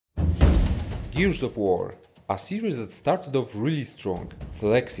Gears of War, a series that started off really strong,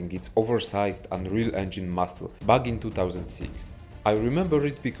 flexing its oversized Unreal Engine muscle back in 2006. I remember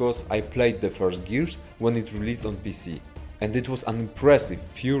it because I played the first Gears when it released on PC, and it was an impressive,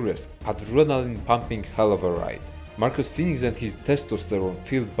 furious, adrenaline-pumping hell of a ride. Marcus Phoenix and his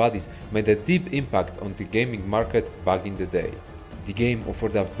testosterone-filled bodies made a deep impact on the gaming market back in the day. The game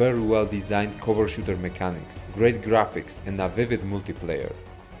offered a very well-designed cover shooter mechanics, great graphics, and a vivid multiplayer.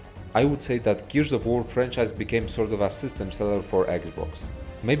 I would say that Gears of War franchise became sort of a system seller for Xbox.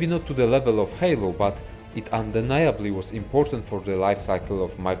 Maybe not to the level of Halo, but it undeniably was important for the life cycle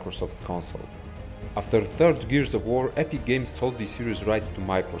of Microsoft's console. After third Gears of War, Epic Games sold the series rights to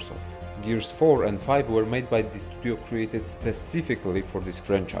Microsoft. Gears 4 and 5 were made by the studio created specifically for this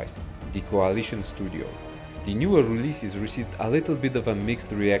franchise, the Coalition Studio. The newer releases received a little bit of a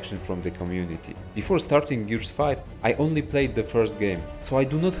mixed reaction from the community. Before starting Gears 5, I only played the first game, so I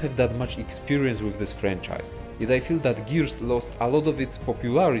do not have that much experience with this franchise. Yet I feel that Gears lost a lot of its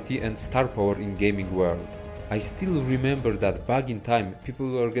popularity and star power in gaming world. I still remember that back in time people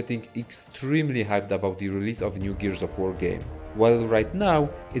were getting extremely hyped about the release of new Gears of War game, while right now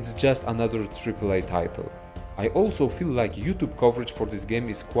it's just another AAA title. I also feel like YouTube coverage for this game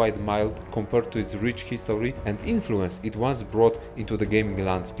is quite mild compared to its rich history and influence it once brought into the gaming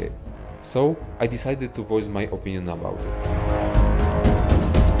landscape. So I decided to voice my opinion about it.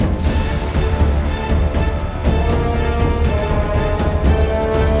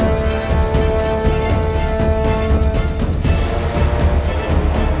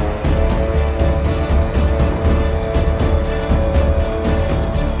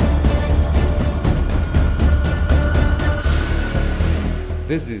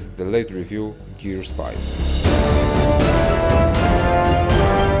 This is the late review, Gears 5.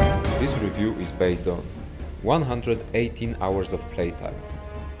 This review is based on 118 hours of playtime,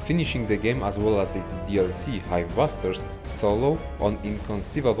 finishing the game as well as its DLC Hivebusters solo on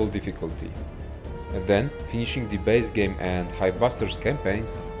inconceivable difficulty, and then finishing the base game and Hivebusters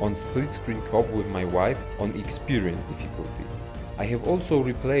campaigns on split-screen co-op with my wife on experience difficulty. I have also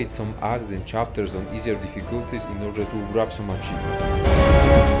replayed some acts and chapters on easier difficulties in order to grab some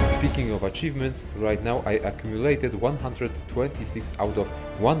achievements. Speaking of achievements, right now I accumulated 126 out of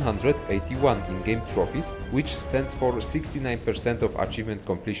 181 in-game trophies, which stands for 69% of achievement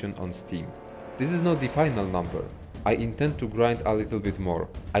completion on Steam. This is not the final number. I intend to grind a little bit more.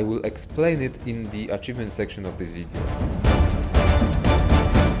 I will explain it in the achievement section of this video.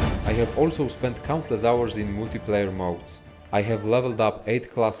 I have also spent countless hours in multiplayer modes. I have leveled up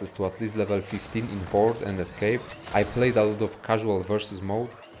 8 classes to at least level 15 in Horde and Escape, I played a lot of casual versus mode,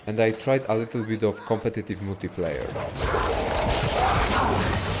 and I tried a little bit of competitive multiplayer.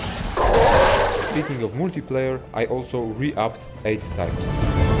 Speaking of multiplayer, I also re-upped 8 times.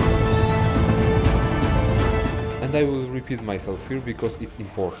 And I will repeat myself here because it's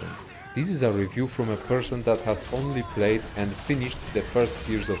important. This is a review from a person that has only played and finished the first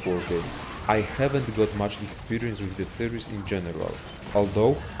Gears of War game. I haven't got much experience with the series in general,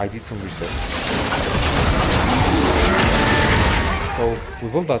 although I did some research. So,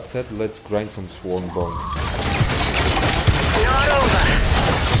 with all that said, let's grind some sworn bones.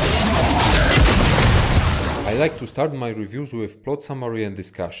 I like to start my reviews with plot summary and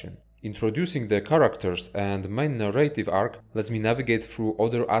discussion. Introducing the characters and main narrative arc lets me navigate through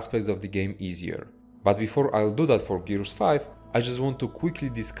other aspects of the game easier. But before I'll do that for Gears 5, I just want to quickly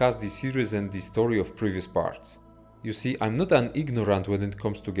discuss the series and the story of previous parts. You see, I'm not an ignorant when it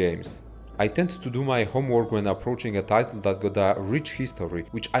comes to games. I tend to do my homework when approaching a title that got a rich history,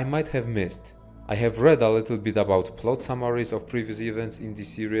 which I might have missed. I have read a little bit about plot summaries of previous events in the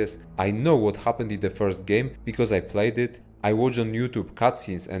series, I know what happened in the first game because I played it, I watched on YouTube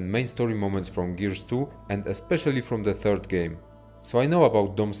cutscenes and main story moments from Gears 2 and especially from the third game. So I know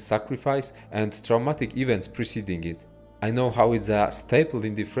about Dom's sacrifice and traumatic events preceding it. I know how it's a staple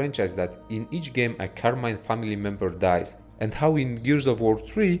in the franchise that in each game a Carmine family member dies, and how in Gears of War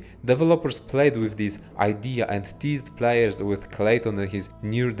 3 developers played with this idea and teased players with Clayton and his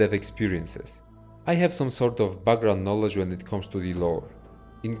near-death experiences. I have some sort of background knowledge when it comes to the lore.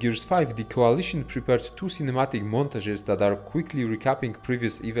 In Gears 5 the Coalition prepared 2 cinematic montages that are quickly recapping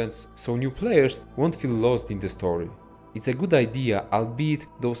previous events so new players won't feel lost in the story. It's a good idea, albeit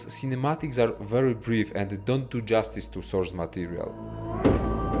those cinematics are very brief and don't do justice to source material.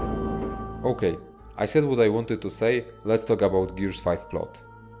 Okay, I said what I wanted to say, let's talk about Gears 5 plot.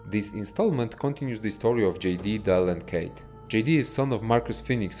 This installment continues the story of JD, Dell and Kate. JD is son of Marcus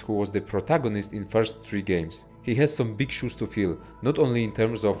Phoenix, who was the protagonist in first 3 games. He has some big shoes to fill, not only in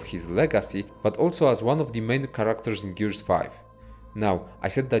terms of his legacy, but also as one of the main characters in Gears 5. Now, I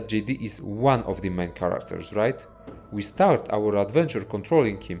said that JD is one of the main characters, right? We start our adventure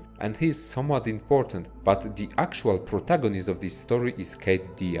controlling him, and he is somewhat important, but the actual protagonist of this story is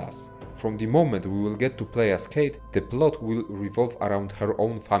Kate Diaz. From the moment we will get to play as Kate, the plot will revolve around her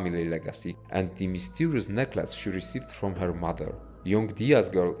own family legacy and the mysterious necklace she received from her mother. Young Diaz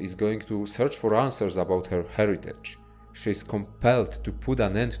girl is going to search for answers about her heritage. She is compelled to put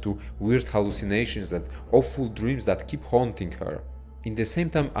an end to weird hallucinations and awful dreams that keep haunting her. In the same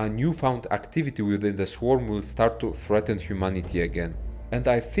time, a newfound activity within the swarm will start to threaten humanity again. And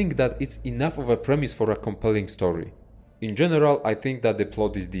I think that it's enough of a premise for a compelling story. In general, I think that the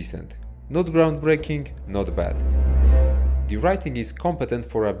plot is decent. Not groundbreaking, not bad. The writing is competent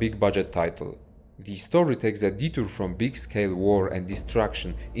for a big budget title. The story takes a detour from big-scale war and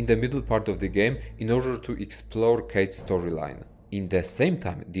destruction in the middle part of the game in order to explore Kate's storyline. In the same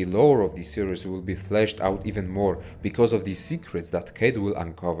time, the lore of the series will be fleshed out even more because of the secrets that Kate will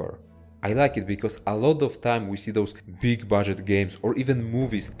uncover. I like it because a lot of time we see those big budget games or even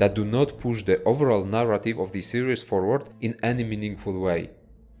movies that do not push the overall narrative of the series forward in any meaningful way.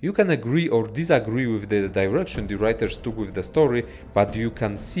 You can agree or disagree with the direction the writers took with the story, but you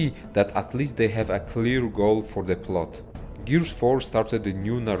can see that at least they have a clear goal for the plot. Gears 4 started a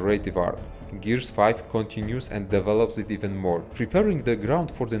new narrative arc. Gears 5 continues and develops it even more, preparing the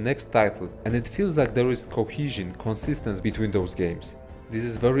ground for the next title, and it feels like there is cohesion, consistency between those games. This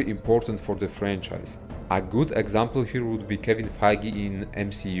is very important for the franchise. A good example here would be Kevin Feige in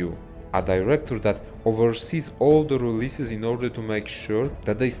MCU, a director that oversees all the releases in order to make sure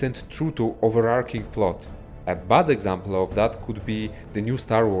that they stand true to overarching plot. A bad example of that could be the new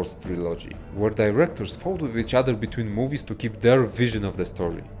Star Wars trilogy, where directors fought with each other between movies to keep their vision of the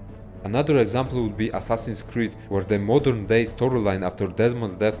story. Another example would be Assassin's Creed, where the modern day storyline after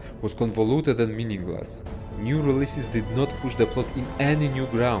Desmond's death was convoluted and meaningless. New releases did not push the plot in any new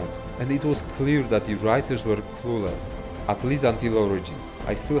grounds, and it was clear that the writers were clueless. At least until Origins.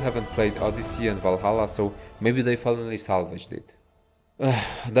 I still haven't played Odyssey and Valhalla, so maybe they finally salvaged it.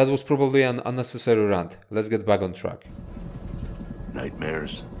 That was probably an unnecessary rant. Let's get back on track.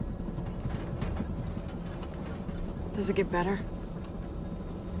 Nightmares. Does it get better?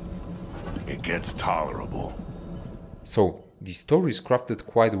 It gets tolerable. So, the story is crafted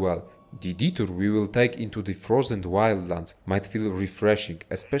quite well. The detour we will take into the frozen wildlands might feel refreshing,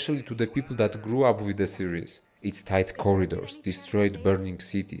 especially to the people that grew up with the series. Its tight corridors, destroyed burning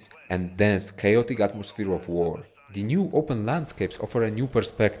cities, and dense, chaotic atmosphere of war. The new open landscapes offer a new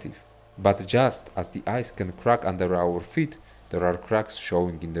perspective. But just as the ice can crack under our feet, there are cracks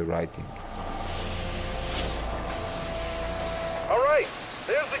showing in the writing. Alright,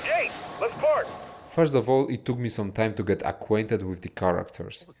 there's the gate. Let's park. First of all, it took me some time to get acquainted with the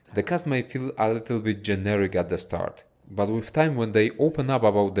characters. The cast may feel a little bit generic at the start, but with time, when they open up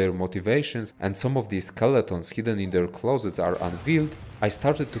about their motivations and some of the skeletons hidden in their closets are unveiled, I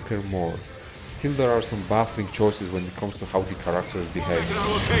started to care more. Still, there are some baffling choices when it comes to how the characters behave.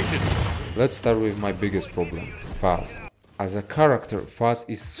 Let's start with my biggest problem, Faz. As a character, Faz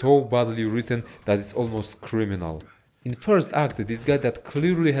is so badly written that it's almost criminal. In first act, this guy that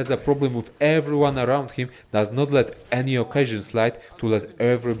clearly has a problem with everyone around him does not let any occasion slide to let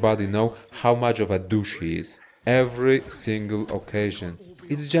everybody know how much of a douche he is. Every single occasion.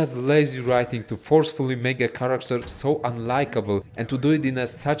 It's just lazy writing to forcefully make a character so unlikable and to do it in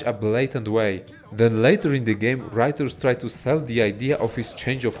such a blatant way. Then later in the game, writers try to sell the idea of his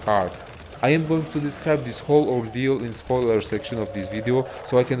change of heart. I am going to describe this whole ordeal in spoiler section of this video,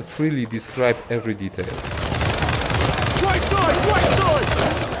 so I can freely describe every detail. Right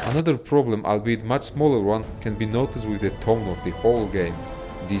side! Another problem, albeit much smaller one, can be noticed with the tone of the whole game.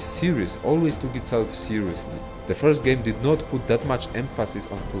 This series always took itself seriously. The first game did not put that much emphasis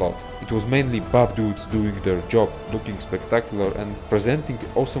on plot. It was mainly buff dudes doing their job, looking spectacular and presenting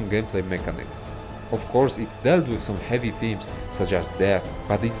awesome gameplay mechanics. Of course, it dealt with some heavy themes, such as death,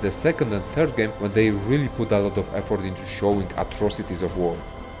 but it's the second and third game when they really put a lot of effort into showing atrocities of war.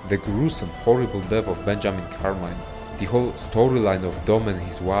 The gruesome, horrible death of Benjamin Carmine, the whole storyline of Dom and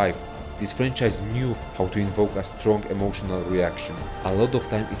his wife. This franchise knew how to invoke a strong emotional reaction. A lot of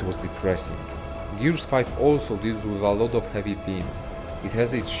time it was depressing. Gears 5 also deals with a lot of heavy themes. It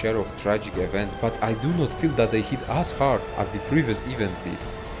has its share of tragic events, but I do not feel that they hit as hard as the previous events did.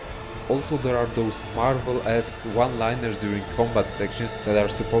 Also, there are those Marvel-esque one-liners during combat sections that are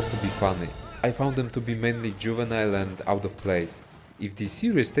supposed to be funny. I found them to be mainly juvenile and out of place. If the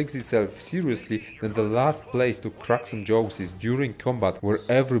series takes itself seriously, then the last place to crack some jokes is during combat, where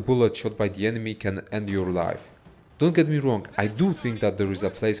every bullet shot by the enemy can end your life. Don't get me wrong, I do think that there is a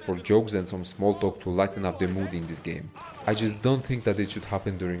place for jokes and some small talk to lighten up the mood in this game. I just don't think that it should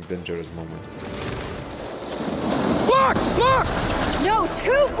happen during dangerous moments. Block! Block! No,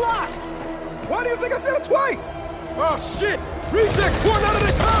 2 blocks! Why do you think I said it twice? Oh shit! Reject pouring out of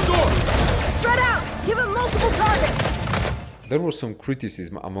the condor! Spread out! Give him multiple targets! There was some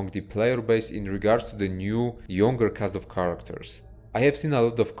criticism among the player base in regards to the new, younger cast of characters. I have seen a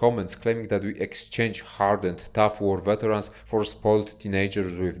lot of comments claiming that we exchange hardened, tough war veterans for spoiled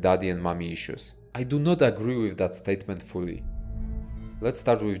teenagers with daddy and mommy issues. I do not agree with that statement fully. Let's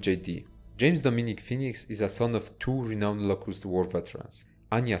start with JD. James Dominic Phoenix is a son of 2 renowned Locust War veterans,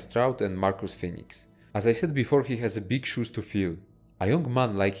 Anya Stroud and Marcus Phoenix. As I said before, he has big shoes to fill. A young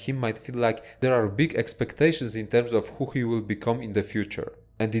man like him might feel like there are big expectations in terms of who he will become in the future.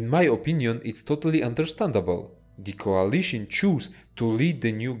 And in my opinion, it's totally understandable. The Coalition choose to lead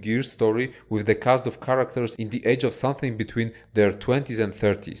the new Gears story with the cast of characters in the age of something between their 20s and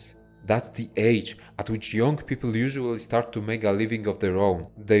 30s. That's the age at which young people usually start to make a living of their own.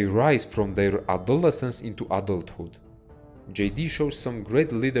 They rise from their adolescence into adulthood. JD shows some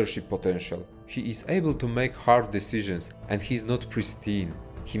great leadership potential. He is able to make hard decisions and he is not pristine.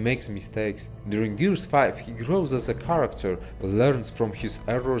 He makes mistakes. During Gears 5 he grows as a character, learns from his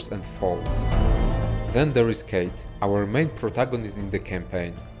errors and faults. Then there is Kate, our main protagonist in the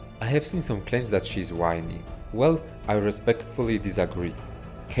campaign. I have seen some claims that she is whiny. Well, I respectfully disagree.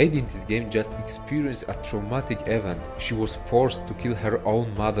 Kate in this game just experienced a traumatic event. She was forced to kill her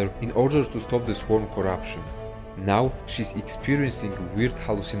own mother in order to stop the swarm corruption. Now she's experiencing weird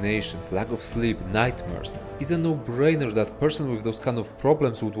hallucinations, lack of sleep, nightmares. It's a no-brainer that person with those kind of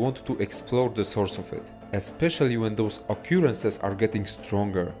problems would want to explore the source of it, especially when those occurrences are getting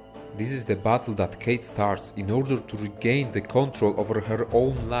stronger. This is the battle that Kate starts in order to regain the control over her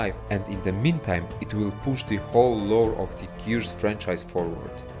own life, and in the meantime it will push the whole lore of the Gears franchise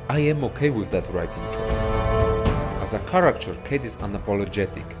forward. I am okay with that writing choice. As a character, Kate is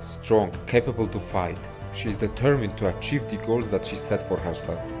unapologetic, strong, capable to fight. She is determined to achieve the goals that she set for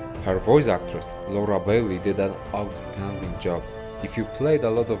herself. Her voice actress, Laura Bailey, did an outstanding job. If you played a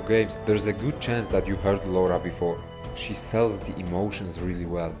lot of games, there's a good chance that you heard Laura before. She sells the emotions really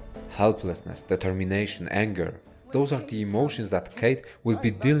well. Helplessness, determination, anger. Those are the emotions that Kate will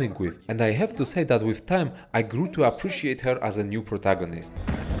be dealing with, and I have to say that with time I grew to appreciate her as a new protagonist.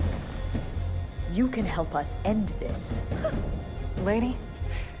 You can help us end this. Lady,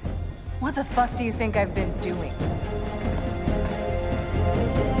 what the fuck do you think I've been doing?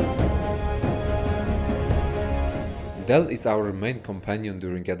 Del is our main companion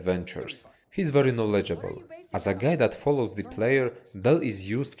during adventures. He's very knowledgeable. As a guy that follows the player, Del is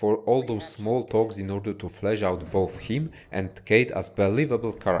used for all those small talks in order to flesh out both him and Kate as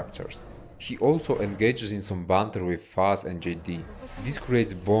believable characters. He also engages in some banter with Faz and JD. This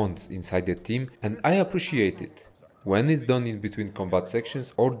creates bonds inside the team and I appreciate it, when it's done in between combat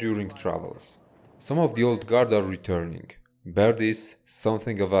sections or during travels. Some of the old guard are returning. Baird is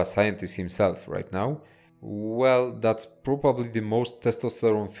something of a scientist himself right now. Well, that's probably the most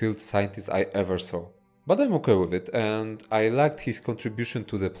testosterone-filled scientist I ever saw. But I'm okay with it, and I liked his contribution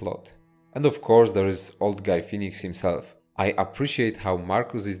to the plot. And of course there is old guy Phoenix himself. I appreciate how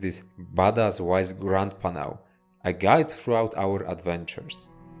Marcus is this badass wise grandpa now, a guide throughout our adventures.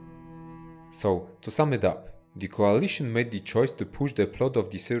 So, to sum it up, the Coalition made the choice to push the plot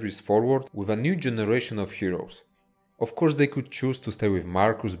of the series forward with a new generation of heroes. Of course they could choose to stay with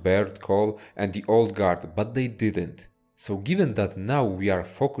Marcus, Baird, Cole and the old guard, but they didn't. So given that now we are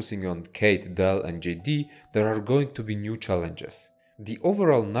focusing on Kate, Del and JD, there are going to be new challenges. The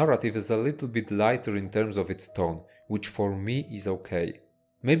overall narrative is a little bit lighter in terms of its tone, which for me is okay.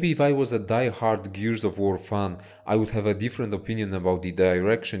 Maybe if I was a die-hard Gears of War fan, I would have a different opinion about the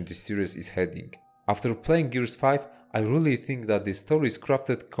direction this series is heading. After playing Gears 5, I really think that the story is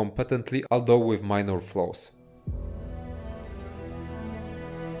crafted competently, although with minor flaws.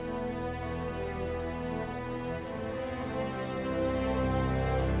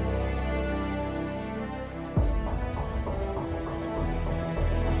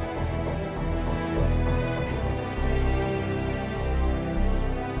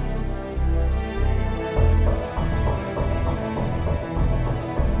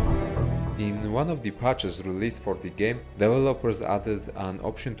 In one of the patches released for the game, developers added an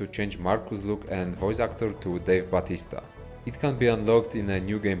option to change Marcus' look and voice actor to Dave Bautista. It can be unlocked in a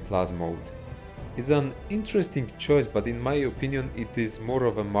New Game Plus mode. It's an interesting choice, but in my opinion it is more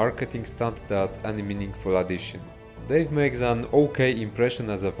of a marketing stunt than any meaningful addition. Dave makes an okay impression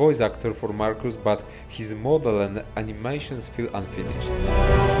as a voice actor for Marcus, but his model and animations feel unfinished.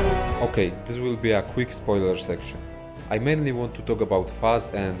 Okay, this will be a quick spoiler section. I mainly want to talk about Fuzz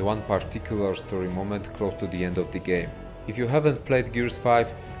and one particular story moment close to the end of the game. If you haven't played Gears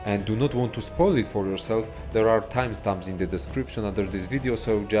 5 and do not want to spoil it for yourself, there are timestamps in the description under this video,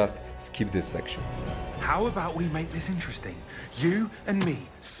 so just skip this section. How about we make this interesting? You and me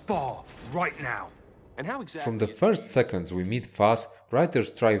spar right now. And how exactly? From the first seconds we meet Fuzz, writers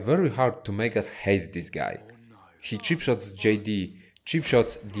try very hard to make us hate this guy. He chipshots JD,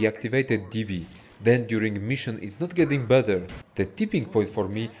 chipshots deactivated DB, then during mission it's not getting better. The tipping point for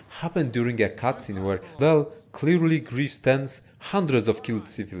me happened during a cutscene where Dell clearly grieves tens, hundreds of killed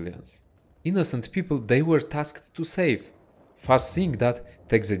civilians. Innocent people they were tasked to save. Fuzz seeing that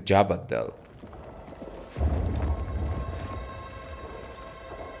takes a jab at Dell.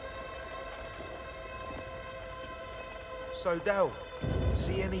 So, Dell,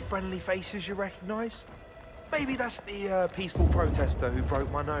 see any friendly faces you recognize? Maybe that's the peaceful protester who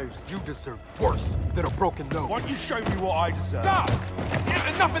broke my nose. You deserve worse than a broken nose. Why don't you show me what I deserve? Stop!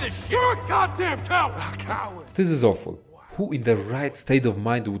 Enough of this shit! You're a goddamn coward! Coward! This is awful. Who in the right state of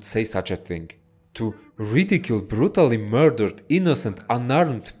mind would say such a thing? To ridicule brutally murdered, innocent,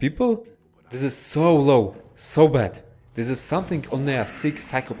 unarmed people? This is so low, so bad. This is something only a sick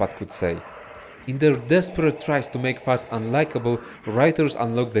psychopath could say. In their desperate tries to make Fuzz unlikable, writers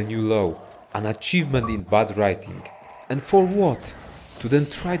unlock the new low. An achievement in bad writing. And for what? To then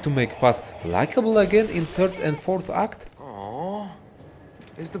try to make Fuzz likable again in third and fourth act? Aww.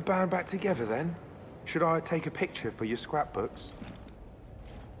 Is the band back together then? Should I take a picture for your scrapbooks?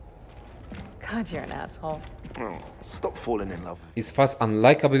 God, you're an asshole. Oh, stop falling in love. Is Fuzz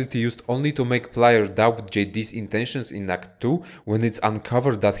unlikability used only to make player doubt JD's intentions in Act 2 when it's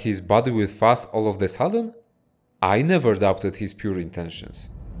uncovered that he's buddy with Fuzz all of the sudden? I never doubted his pure intentions.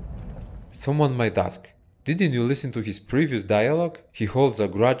 Someone might ask, didn't you listen to his previous dialogue? He holds a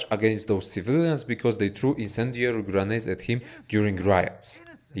grudge against those civilians because they threw incendiary grenades at him during riots.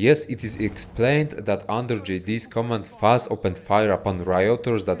 Yes, it is explained that under JD's command Fuzz opened fire upon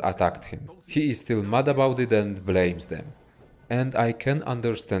rioters that attacked him. He is still mad about it and blames them. And I can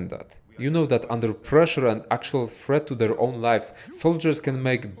understand that. You know that under pressure and actual threat to their own lives, soldiers can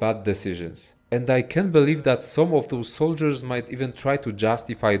make bad decisions. And I can believe that some of those soldiers might even try to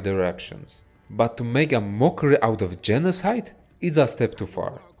justify their actions. But to make a mockery out of genocide? It's a step too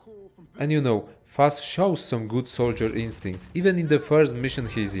far. And you know, Fuzz shows some good soldier instincts, even in the first mission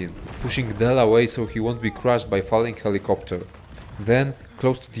he's in, pushing Dell away so he won't be crushed by falling helicopter. Then,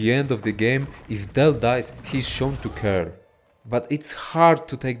 close to the end of the game, if Dell dies, he's shown to care. But it's hard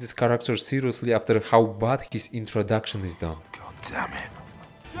to take this character seriously after how bad his introduction is done. God damn it.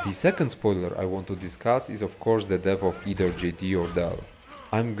 The second spoiler I want to discuss is of course the death of either JD or Dell.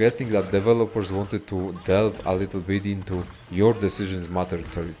 I'm guessing that developers wanted to delve a little bit into your decisions matter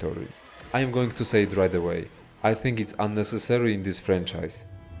territory. I am going to say it right away. I think it's unnecessary in this franchise.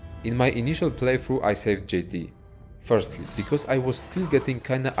 In my initial playthrough I saved JD. Firstly, because I was still getting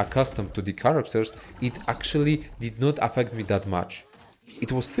kinda accustomed to the characters, it actually did not affect me that much.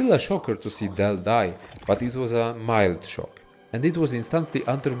 It was still a shocker to see Dell die, but it was a mild shock. And it was instantly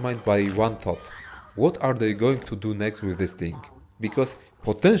undermined by one thought. What are they going to do next with this thing? Because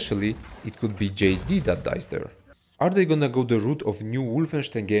potentially it could be JD that dies there. Are they gonna go the route of new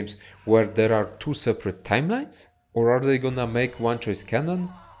Wolfenstein games where there are two separate timelines? Or are they gonna make one choice canon?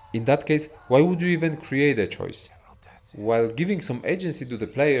 In that case, why would you even create a choice? While giving some agency to the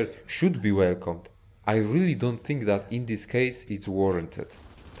player should be welcomed, I really don't think that in this case it's warranted.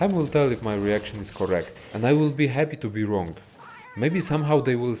 Time will tell if my reaction is correct, and I will be happy to be wrong. Maybe somehow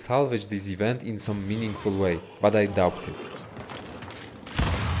they will salvage this event in some meaningful way, but I doubt it.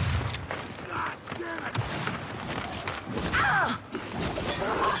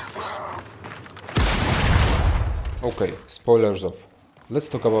 Okay, spoilers off. Let's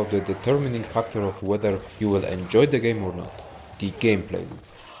talk about the determining factor of whether you will enjoy the game or not. The gameplay loop.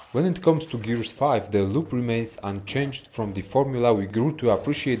 When it comes to Gears 5, the loop remains unchanged from the formula we grew to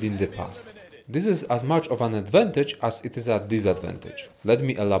appreciate in the past. This is as much of an advantage as it is a disadvantage. Let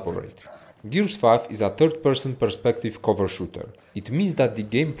me elaborate. Gears 5 is a third-person perspective cover shooter. It means that the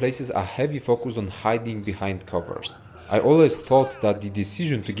game places a heavy focus on hiding behind covers. I always thought that the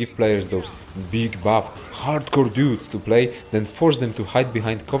decision to give players those big buff, hardcore dudes to play, then force them to hide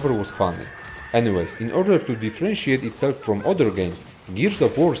behind cover was funny. Anyways, in order to differentiate itself from other games, Gears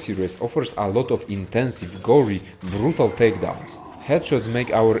of War series offers a lot of intensive, gory, brutal takedowns. Headshots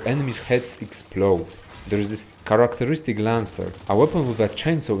make our enemies' heads explode. There is this characteristic Lancer, a weapon with a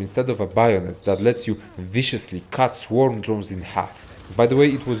chainsaw instead of a bayonet that lets you viciously cut swarm drones in half. By the way,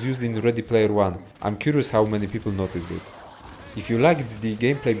 it was used in Ready Player One. I'm curious how many people noticed it. If you liked the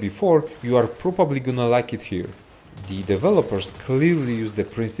gameplay before, you are probably gonna like it here. The developers clearly use the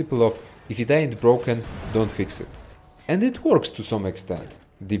principle of if it ain't broken, don't fix it. And it works to some extent.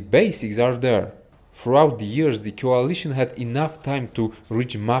 The basics are there. Throughout the years, the Coalition had enough time to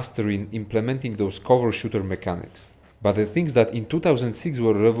reach mastery in implementing those cover shooter mechanics. But the things that in 2006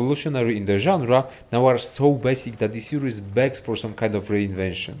 were revolutionary in the genre now are so basic that the series begs for some kind of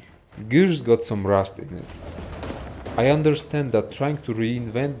reinvention. Gears got some rust in it. I understand that trying to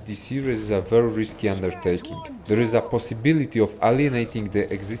reinvent the series is a very risky undertaking. There is a possibility of alienating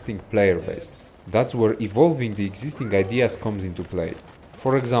the existing player base. That's where evolving the existing ideas comes into play.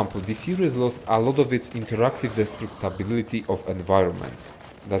 For example, the series lost a lot of its interactive destructibility of environments.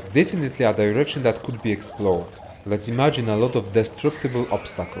 That's definitely a direction that could be explored. Let's imagine a lot of destructible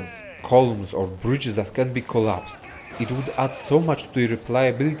obstacles, columns or bridges that can be collapsed. It would add so much to the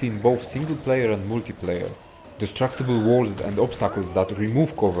replayability in both single player and multiplayer. Destructible walls and obstacles that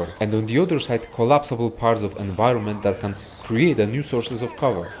remove cover, and on the other side collapsible parts of environment that can create a new sources of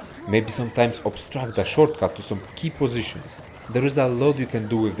cover. Maybe sometimes obstruct a shortcut to some key positions. There is a lot you can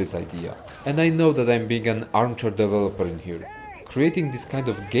do with this idea, and I know that I'm being an armchair developer in here. Creating this kind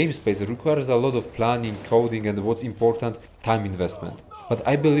of game space requires a lot of planning, coding and what's important, time investment. But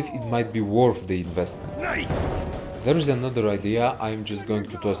I believe it might be worth the investment. Nice! There is another idea I'm just going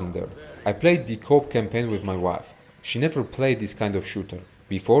to toss in there. I played the co-op campaign with my wife. She never played this kind of shooter.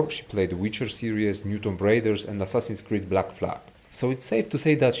 Before, she played Witcher series, New Tomb Raiders and Assassin's Creed Black Flag. So it's safe to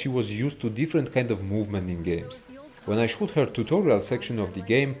say that she was used to different kind of movement in games. When I showed her tutorial section of the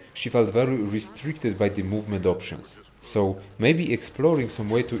game, she felt very restricted by the movement options. So maybe exploring some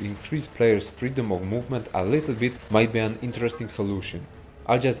way to increase players' freedom of movement a little bit might be an interesting solution.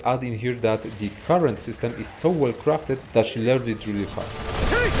 I'll just add in here that the current system is so well crafted that she learned it really fast.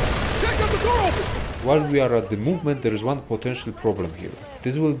 Hey! Check out the door open! While we are at the movement, there is one potential problem here.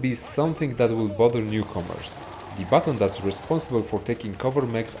 This will be something that will bother newcomers. The button that's responsible for taking cover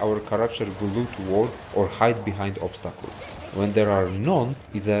makes our character glue to walls or hide behind obstacles. When there are none,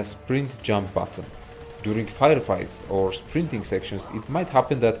 it's a sprint jump button. During firefights or sprinting sections, it might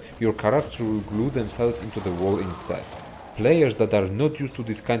happen that your character will glue themselves into the wall instead. Players that are not used to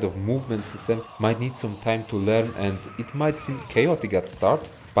this kind of movement system might need some time to learn, and it might seem chaotic at start,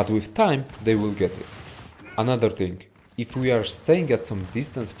 but with time they will get it. Another thing, if we are staying at some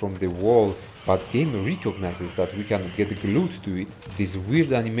distance from the wall but game recognizes that we can get glued to it, this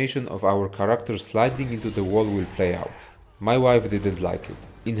weird animation of our character sliding into the wall will play out. My wife didn't like it.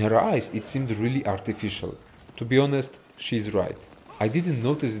 In her eyes it seemed really artificial. To be honest, she's right. I didn't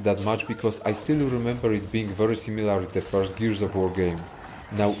notice it that much because I still remember it being very similar with the first Gears of War game.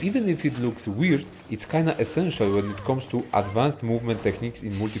 Now, even if it looks weird, it's kinda essential when it comes to advanced movement techniques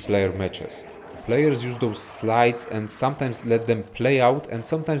in multiplayer matches. Players use those slides and sometimes let them play out, and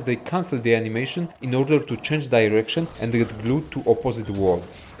sometimes they cancel the animation in order to change direction and get glued to opposite wall.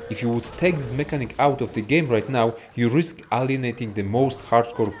 If you would take this mechanic out of the game right now, you risk alienating the most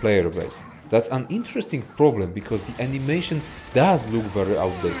hardcore player base. That's an interesting problem because the animation does look very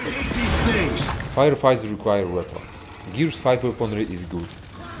outdated. Firefights require weapons. Gears 5 weaponry is good.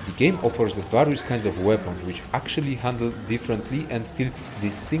 The game offers various kinds of weapons which actually handle differently and feel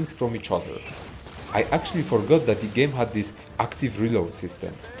distinct from each other. I actually forgot that the game had this active reload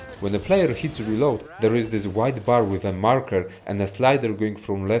system. When a player hits reload, there is this white bar with a marker and a slider going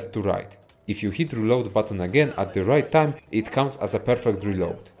from left to right. If you hit reload button again at the right time, it counts as a perfect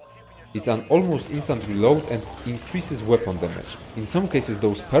reload. It's an almost instant reload and increases weapon damage. In some cases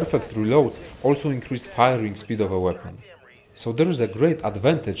those perfect reloads also increase firing speed of a weapon. So there is a great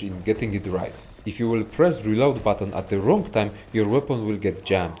advantage in getting it right. If you will press reload button at the wrong time, your weapon will get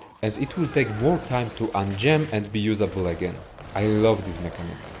jammed, and it will take more time to unjam and be usable again. I love this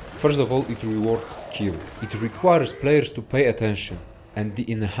mechanic. First of all, it rewards skill. It requires players to pay attention, and the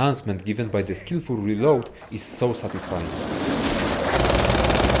enhancement given by the skillful reload is so satisfying.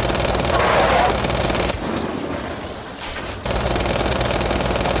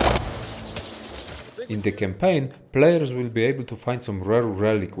 In the campaign, players will be able to find some rare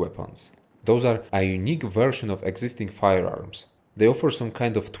relic weapons. Those are a unique version of existing firearms. They offer some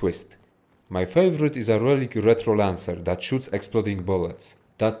kind of twist. My favorite is a relic retro lancer that shoots exploding bullets.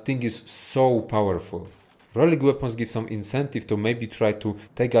 That thing is so powerful. Relic weapons give some incentive to maybe try to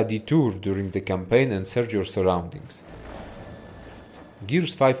take a detour during the campaign and search your surroundings.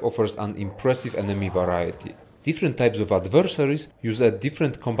 Gears 5 offers an impressive enemy variety. Different types of adversaries use a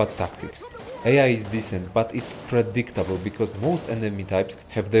different combat tactics. AI is decent, but it's predictable because most enemy types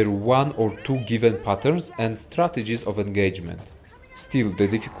have their one or two given patterns and strategies of engagement. Still, the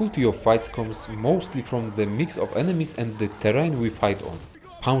difficulty of fights comes mostly from the mix of enemies and the terrain we fight on.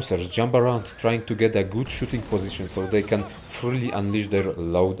 Pouncers jump around trying to get a good shooting position so they can freely unleash their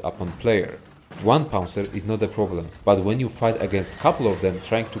load upon player. One pouncer is not a problem, but when you fight against a couple of them,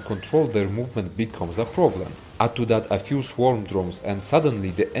 trying to control their movement becomes a problem. Add to that a few swarm drones and suddenly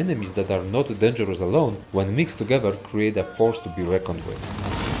the enemies that are not dangerous alone, when mixed together, create a force to be reckoned with.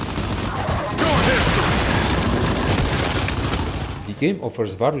 The game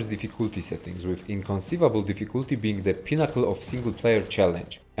offers various difficulty settings, with inconceivable difficulty being the pinnacle of single-player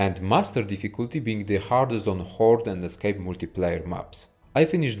challenge, and master difficulty being the hardest on horde and escape multiplayer maps. I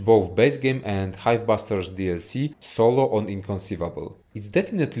finished both base game and Hivebusters DLC solo on inconceivable. It's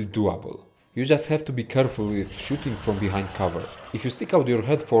definitely doable. You just have to be careful with shooting from behind cover. If you stick out your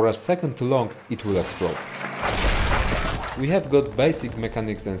head for a second too long, it will explode. We have got basic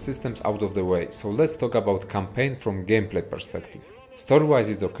mechanics and systems out of the way, so let's talk about campaign from gameplay perspective. Story-wise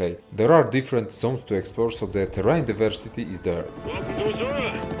it's okay. There are different zones to explore, so the terrain diversity is there.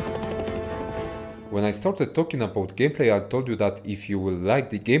 When I started talking about gameplay, I told you that if you will like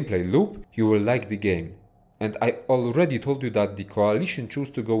the gameplay loop, you will like the game. And I already told you that the Coalition chose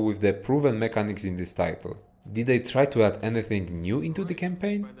to go with the proven mechanics in this title. Did they try to add anything new into the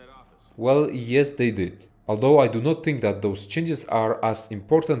campaign? Well, yes they did. Although I do not think that those changes are as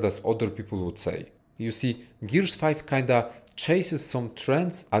important as other people would say. You see, Gears 5 kinda chases some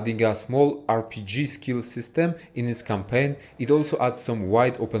trends, adding a small RPG skill system in its campaign. It also adds some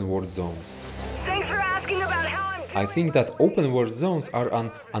wide open world zones. Thanks for asking about how I'm I think that open world zones are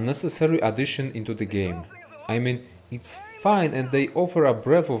an unnecessary addition into the game. I mean, it's fine and they offer a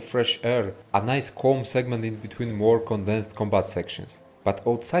breath of fresh air, a nice calm segment in between more condensed combat sections. But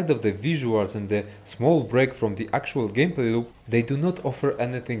outside of the visuals and the small break from the actual gameplay loop, they do not offer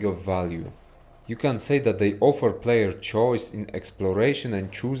anything of value. You can say that they offer player choice in exploration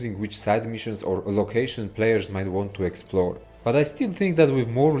and choosing which side missions or location players might want to explore. But I still think that with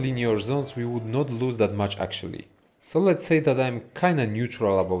more linear zones we would not lose that much actually. So let's say that I'm kinda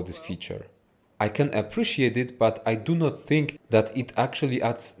neutral about this feature. I can appreciate it, but I do not think that it actually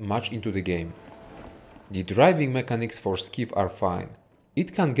adds much into the game. The driving mechanics for Skiff are fine.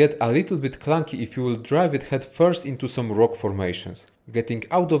 It can get a little bit clunky if you will drive it head first into some rock formations. Getting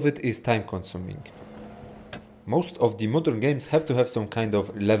out of it is time consuming. Most of the modern games have to have some kind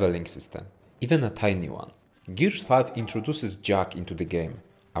of leveling system, even a tiny one. Gears 5 introduces Jack into the game,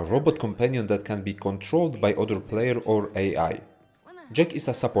 a robot companion that can be controlled by other player or AI. Jack is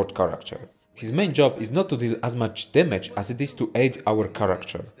a support character. His main job is not to deal as much damage as it is to aid our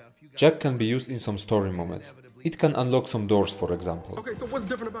character. Jack can be used in some story moments. It can unlock some doors, for example. Okay, so what's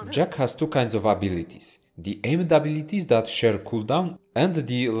different about him? Jack has two kinds of abilities. The aimed abilities that share cooldown and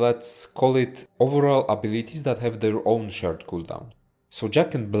the, let's call it, overall abilities that have their own shared cooldown. So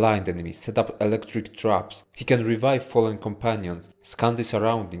Jack can blind enemies, set up electric traps, he can revive fallen companions, scan the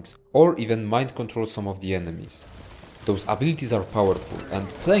surroundings, or even mind control some of the enemies. Those abilities are powerful, and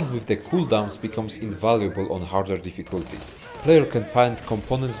playing with the cooldowns becomes invaluable on harder difficulties. Player can find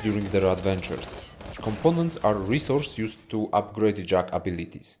components during their adventures. Components are resources used to upgrade Jack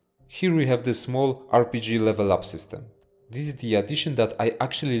abilities. Here we have the small RPG level up system. This is the addition that I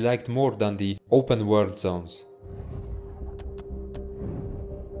actually liked more than the open world zones.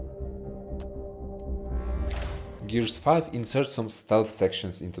 Gears 5 inserts some stealth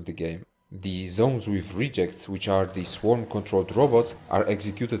sections into the game. The zones with rejects, which are the swarm controlled robots, are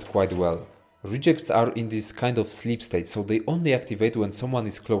executed quite well. Rejects are in this kind of sleep state, so they only activate when someone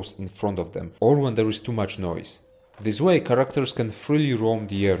is close in front of them or when there is too much noise. This way characters can freely roam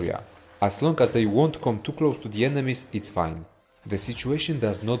the area. As long as they won't come too close to the enemies, it's fine. The situation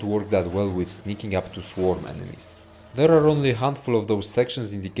does not work that well with sneaking up to swarm enemies. There are only a handful of those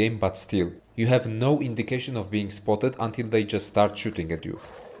sections in the game, but still, you have no indication of being spotted until they just start shooting at you.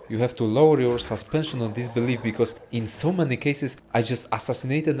 You have to lower your suspension on disbelief because in so many cases I just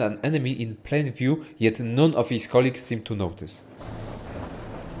assassinated an enemy in plain view, yet none of his colleagues seem to notice.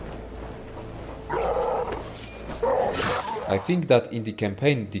 I think that in the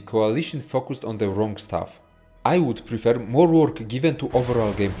campaign the Coalition focused on the wrong stuff. I would prefer more work given to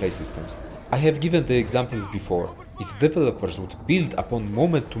overall gameplay systems. I have given the examples before. If developers would build upon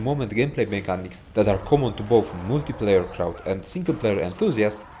moment-to-moment gameplay mechanics that are common to both multiplayer crowd and single-player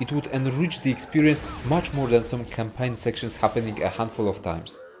enthusiasts, it would enrich the experience much more than some campaign sections happening a handful of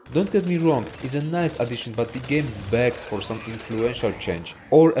times. Don't get me wrong, it's a nice addition, but the game begs for some influential change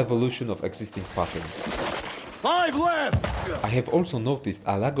or evolution of existing patterns. 5 left! I have also noticed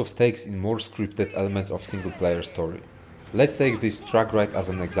a lack of stakes in more scripted elements of single-player story. Let's take this truck ride as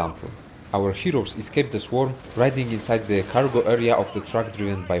an example. Our heroes escape the swarm riding inside the cargo area of the truck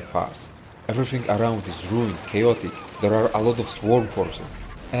driven by Faz. Everything around is ruined, chaotic, there are a lot of swarm forces.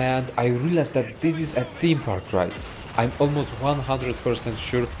 And I realized that this is a theme park ride. I'm almost 100%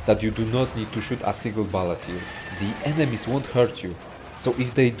 sure that you do not need to shoot a single bullet here. The enemies won't hurt you. So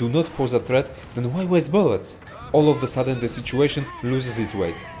if they do not pose a threat, then why waste bullets? All of a sudden the situation loses its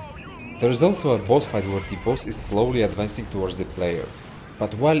weight. There is also a boss fight where the boss is slowly advancing towards the player.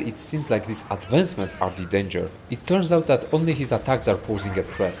 But while it seems like these advancements are the danger, it turns out that only his attacks are posing a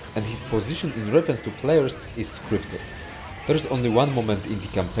threat, and his position in reference to players is scripted. There is only one moment in the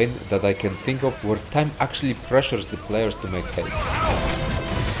campaign that I can think of where time actually pressures the players to make haste.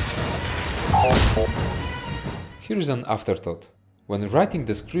 Here is an afterthought. When writing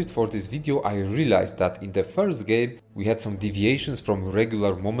the script for this video, I realized that in the first game we had some deviations from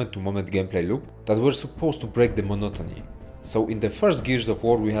regular moment-to-moment gameplay loop that were supposed to break the monotony. So in the first Gears of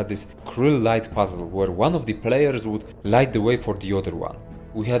War we had this krill light puzzle where one of the players would light the way for the other one.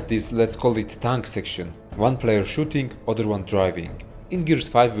 We had this, let's call it tank section, one player shooting, other one driving. In Gears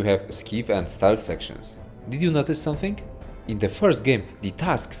 5 we have skiff and stealth sections. Did you notice something? In the first game, the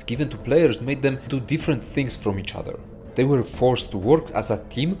tasks given to players made them do different things from each other. They were forced to work as a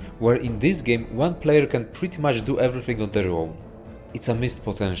team, where in this game one player can pretty much do everything on their own. It's a missed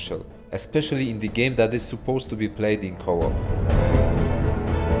potential, especially in the game that is supposed to be played in co-op.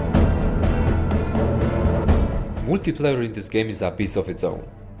 Multiplayer in this game is a beast of its own.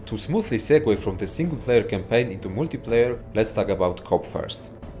 To smoothly segue from the single player campaign into multiplayer, let's talk about co-op first.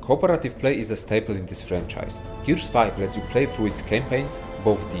 Cooperative play is a staple in this franchise. Gears 5 lets you play through its campaigns,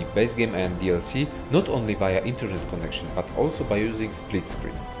 both the base game and DLC, not only via internet connection but also by using split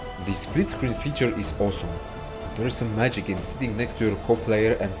screen. The split screen feature is awesome. There is some magic in sitting next to your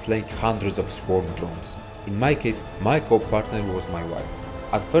co-player and slaying hundreds of swarm drones. In my case, my co-partner was my wife.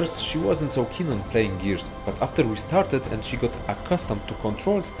 At first she wasn't so keen on playing Gears, but after we started and she got accustomed to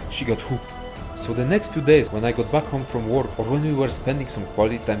controls, she got hooked. So the next few days when I got back home from work or when we were spending some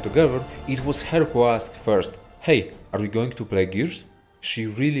quality time together, it was her who asked first, "Hey, are we going to play Gears?" She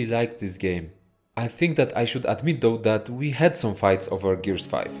really liked this game. I think that I should admit though that we had some fights over Gears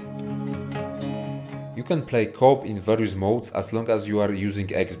 5. You can play co-op in various modes as long as you are using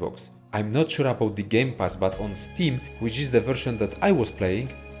Xbox. I'm not sure about the Game Pass, but on Steam, which is the version that I was playing,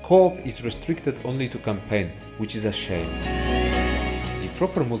 co-op is restricted only to campaign, which is a shame. The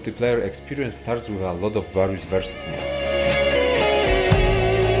proper multiplayer experience starts with a lot of various versus modes.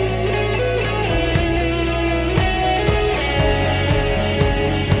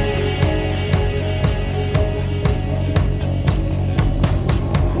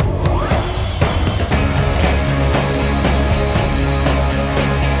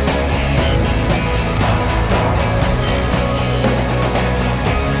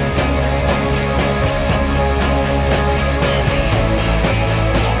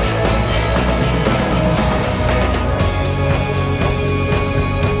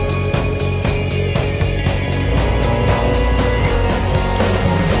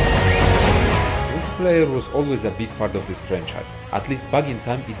 Multiplayer was always a big part of this franchise, at least back in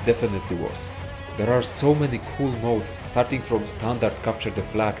time it definitely was. There are so many cool modes, starting from standard capture the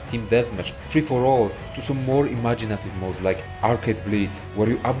flag, team deathmatch, free for all, to some more imaginative modes like arcade blitz, where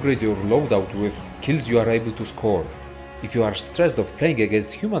you upgrade your loadout with kills you are able to score. If you are stressed of playing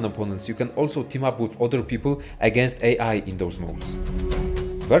against human opponents, you can also team up with other people against AI in those modes.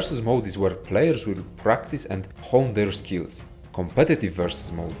 Versus mode is where players will practice and hone their skills. Competitive versus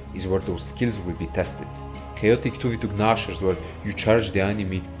mode is where those skills will be tested. Chaotic 2v2 gnashers where you charge the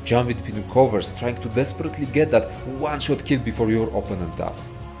enemy, jump between covers trying to desperately get that one-shot kill before your opponent does.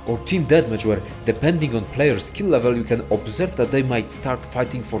 Or team deathmatch where, depending on player's skill level, you can observe that they might start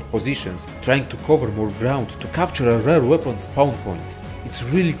fighting for positions, trying to cover more ground to capture a rare weapon spawn point. It's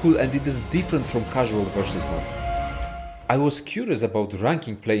really cool and it is different from casual versus mode. I was curious about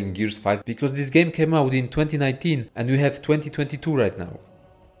ranking play in Gears 5 because this game came out in 2019 and we have 2022 right now.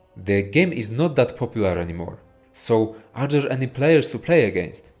 The game is not that popular anymore. So are there any players to play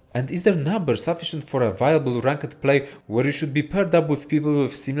against? And is there number sufficient for a viable ranked play where you should be paired up with people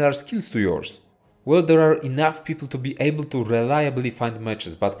with similar skills to yours? Well, there are enough people to be able to reliably find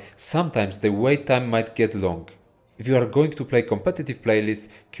matches, but sometimes the wait time might get long. If you are going to play competitive playlists,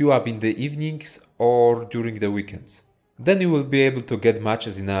 queue up in the evenings or during the weekends. Then you will be able to get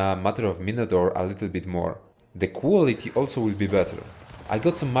matches in a matter of minute or a little bit more. The quality also will be better. I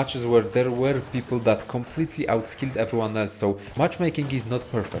got some matches where there were people that completely outskilled everyone else, so matchmaking is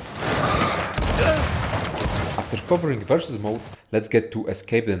not perfect. After covering versus modes, let's get to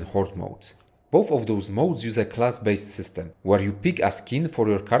escape and horde modes. Both of those modes use a class-based system, where you pick a skin for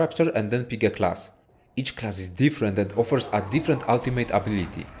your character and then pick a class. Each class is different and offers a different ultimate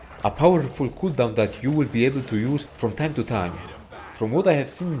ability. A powerful cooldown that you will be able to use from time to time. From what I have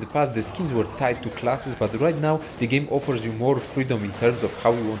seen in the past, the skins were tied to classes, but right now the game offers you more freedom in terms of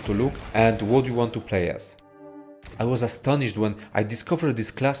how you want to look and what you want to play as. I was astonished when I discovered this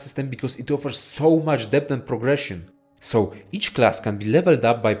class system because it offers so much depth and progression. So each class can be leveled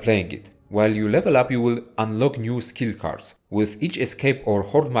up by playing it. While you level up, you will unlock new skill cards. With each escape or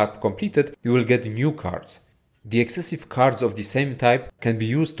horde map completed, you will get new cards. The excessive cards of the same type can be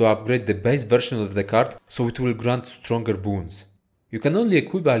used to upgrade the base version of the card, so it will grant stronger boons. You can only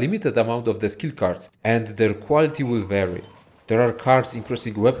equip a limited amount of the skill cards, and their quality will vary. There are cards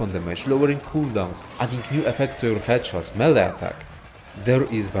increasing weapon damage, lowering cooldowns, adding new effects to your headshots, melee attack. There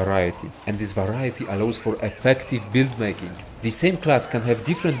is variety, and this variety allows for effective build making. The same class can have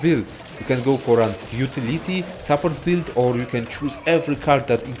different builds. You can go for an utility, support build, or you can choose every card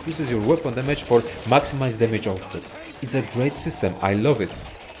that increases your weapon damage for maximized damage output. It's a great system, I love it.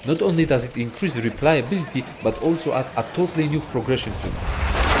 Not only does it increase replayability, but also adds a totally new progression system.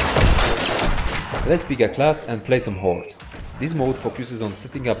 Let's pick a class and play some Horde. This mode focuses on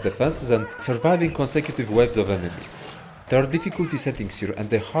setting up defenses and surviving consecutive waves of enemies. There are difficulty settings here, and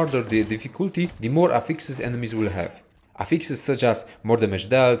the harder the difficulty, the more affixes enemies will have. Affixes such as more damage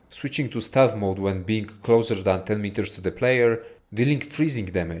dealt, switching to stealth mode when being closer than 10 meters to the player, dealing freezing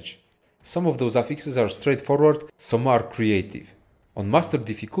damage. Some of those affixes are straightforward, some are creative. On master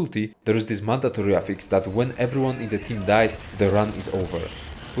difficulty, there is this mandatory affix that when everyone in the team dies, the run is over.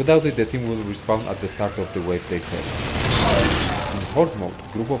 Without it, the team will respawn at the start of the wave they take. In Horde mode,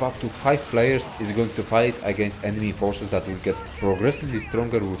 a group of up to 5 players is going to fight against enemy forces that will get progressively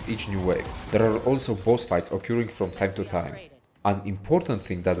stronger with each new wave. There are also boss fights occurring from time to time. An important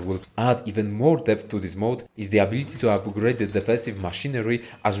thing that will add even more depth to this mode is the ability to upgrade the defensive machinery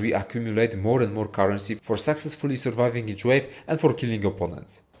as we accumulate more and more currency for successfully surviving each wave and for killing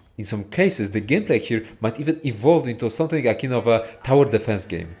opponents. In some cases, the gameplay here might even evolve into something akin of a tower defense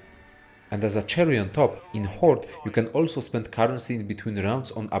game. And as a cherry on top, in Horde you can also spend currency in between rounds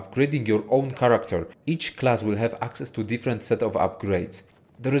on upgrading your own character. Each class will have access to different set of upgrades.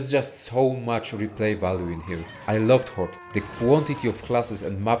 There is just so much replay value in here. I loved Horde. The quantity of classes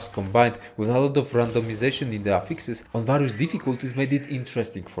and maps combined with a lot of randomization in the affixes on various difficulties made it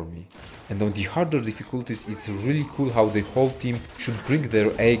interesting for me. And on the harder difficulties, it's really cool how the whole team should bring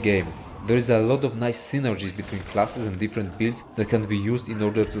their A game. There is a lot of nice synergies between classes and different builds that can be used in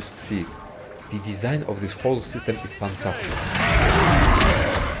order to succeed. The design of this whole system is fantastic.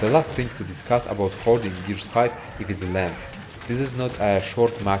 The last thing to discuss about Horde in Gears 5 is its length. This is not a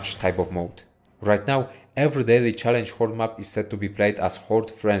short match type of mode. Right now, every daily challenge Horde map is set to be played as Horde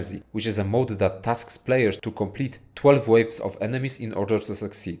Frenzy, which is a mode that tasks players to complete 12 waves of enemies in order to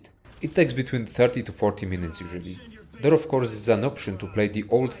succeed. It takes between 30 to 40 minutes usually. There of course is an option to play the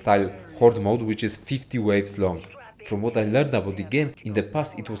old style Horde mode, which is 50 waves long. From what I learned about the game, in the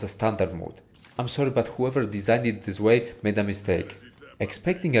past it was a standard mode. I'm sorry, but whoever designed it this way made a mistake.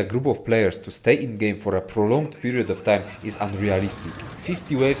 Expecting a group of players to stay in game for a prolonged period of time is unrealistic.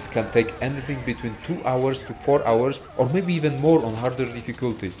 50 waves can take anything between 2 hours to 4 hours, or maybe even more on harder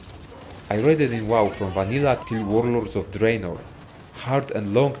difficulties. I rated in WoW from vanilla till Warlords of Draenor. Hard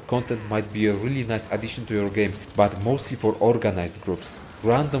and long content might be a really nice addition to your game, but mostly for organized groups.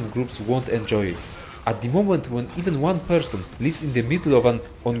 Random groups won't enjoy it. At the moment when even one person lives in the middle of an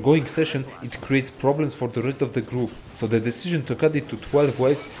ongoing session, it creates problems for the rest of the group, so the decision to cut it to 12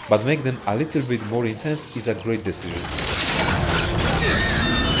 waves but make them a little bit more intense is a great decision.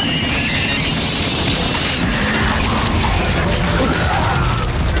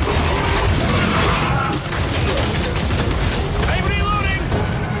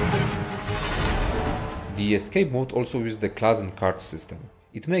 The escape mode also uses the class and card system.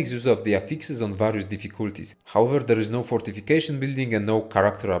 It makes use of the affixes on various difficulties, however there is no fortification building and no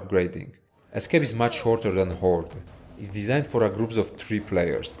character upgrading. Escape is much shorter than Horde. It's designed for a group of 3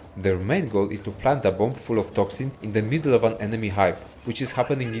 players. Their main goal is to plant a bomb full of toxin in the middle of an enemy hive, which is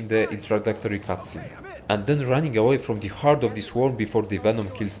happening in the introductory cutscene, and then running away from the heart of the swarm before the venom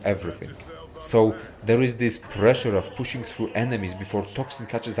kills everything. So there is this pressure of pushing through enemies before toxin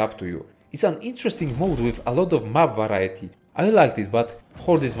catches up to you. It's an interesting mode with a lot of map variety. I liked it, but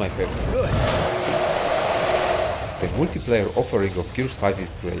Horde is my favorite. The multiplayer offering of Gears 5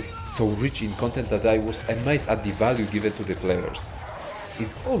 is great, so rich in content that I was amazed at the value given to the players.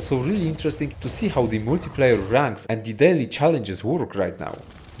 It's also really interesting to see how the multiplayer ranks and the daily challenges work right now,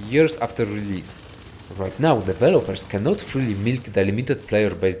 years after release. Right now, developers cannot freely milk the limited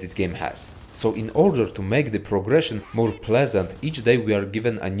player base this game has. So in order to make the progression more pleasant, each day we are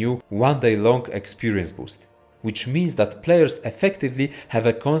given a new 1-day long experience boost, which means that players effectively have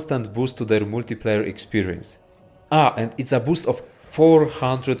a constant boost to their multiplayer experience. And it's a boost of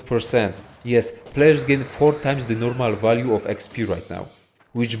 400%. Yes, players gain 4 times the normal value of XP right now.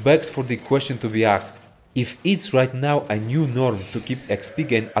 Which begs for the question to be asked. If it's right now a new norm to keep XP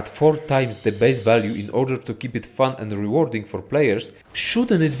gain at 4 times the base value in order to keep it fun and rewarding for players,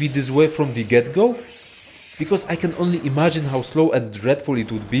 shouldn't it be this way from the get-go? Because I can only imagine how slow and dreadful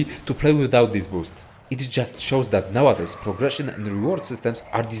it would be to play without this boost. It just shows that nowadays progression and reward systems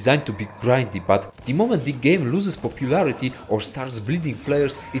are designed to be grindy, but the moment the game loses popularity or starts bleeding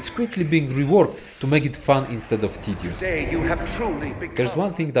players, it's quickly being reworked to make it fun instead of tedious. Today you have truly become... There's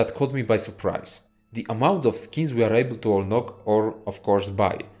one thing that caught me by surprise. The amount of skins we are able to unlock or, of course,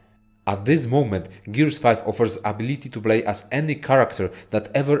 buy. At this moment, Gears 5 offers ability to play as any character that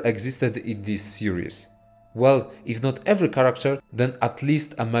ever existed in this series. Well, if not every character, then at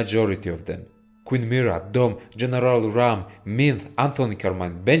least a majority of them. Queen Mira, Dom, General Ram, Minth, Anthony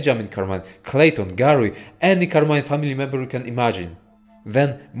Carmine, Benjamin Carmine, Clayton, Gary, any Carmine family member you can imagine.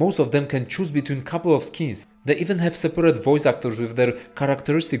 Then, most of them can choose between a couple of skins. They even have separate voice actors with their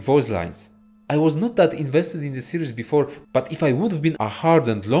characteristic voice lines. I was not that invested in the series before, but if I would have been a hard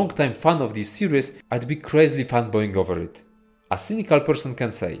and long time fan of this series, I'd be crazily fanboying over it. A cynical person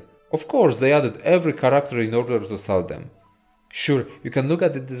can say, of course they added every character in order to sell them. Sure, you can look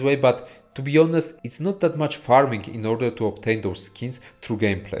at it this way, but to be honest, it's not that much farming in order to obtain those skins through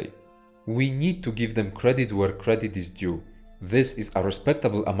gameplay. We need to give them credit where credit is due. This is a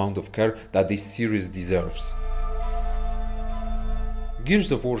respectable amount of care that this series deserves.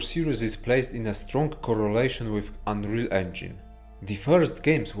 Gears of War series is placed in a strong correlation with Unreal Engine. The first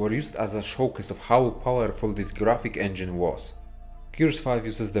games were used as a showcase of how powerful this graphic engine was. Gears 5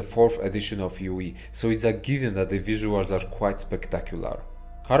 uses the 4th edition of UE, so it's a given that the visuals are quite spectacular.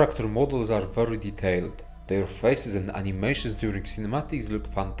 Character models are very detailed, their faces and animations during cinematics look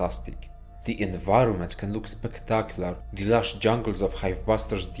fantastic. The environments can look spectacular, the lush jungles of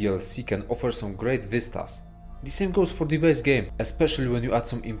Hivebusters DLC can offer some great vistas. The same goes for the base game, especially when you add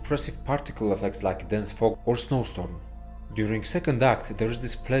some impressive particle effects like dense fog or snowstorm. During second act, there is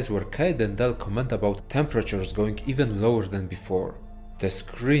this place where Cade and Del comment about temperatures going even lower than before. The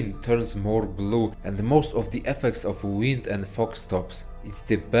screen turns more blue and most of the effects of wind and fog stops. It's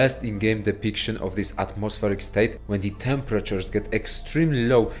the best in-game depiction of this atmospheric state when the temperatures get extremely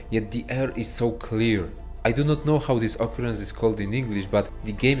low yet the air is so clear. I do not know how this occurrence is called in English, but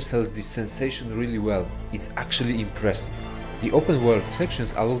the game sells this sensation really well. It's actually impressive. The open world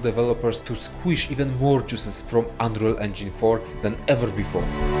sections allow developers to squish even more juices from Unreal Engine 4 than ever before.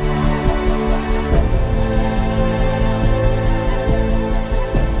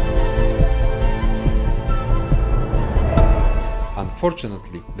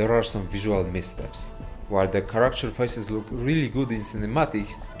 Unfortunately, there are some visual missteps. While the character faces look really good in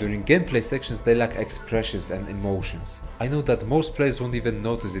cinematics, during gameplay sections they lack expressions and emotions. I know that most players won't even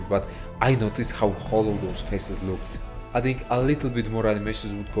notice it, but I noticed how hollow those faces looked. Adding a little bit more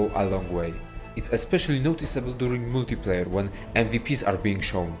animations would go a long way. It's especially noticeable during multiplayer when MVPs are being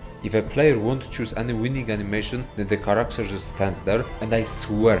shown. If a player won't choose any winning animation, then the character just stands there, and I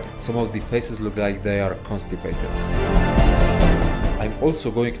swear some of the faces look like they are constipated. I'm also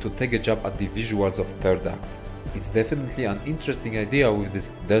going to take a jab at the visuals of third act. It's definitely an interesting idea with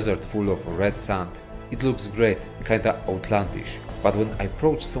this desert full of red sand. It looks great, kinda outlandish, but when I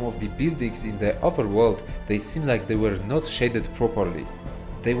approached some of the buildings in the overworld, they seemed like they were not shaded properly.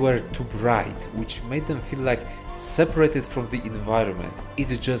 They were too bright, which made them feel like separated from the environment. It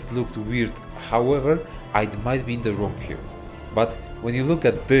just looked weird, however, I might be in the wrong here. But when you look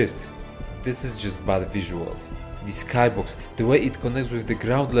at this is just bad visuals. The skybox, the way it connects with the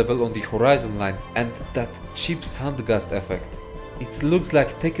ground level on the horizon line, and that cheap sandgust effect. It looks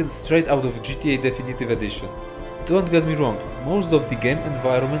like taken straight out of GTA Definitive Edition. Don't get me wrong, most of the game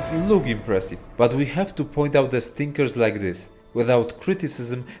environments look impressive, but we have to point out the stinkers like this. Without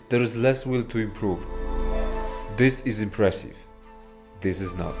criticism, there is less will to improve. This is impressive. This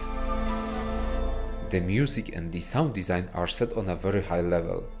is not. The music and the sound design are set on a very high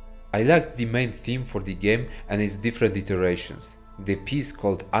level. I liked the main theme for the game and its different iterations. The piece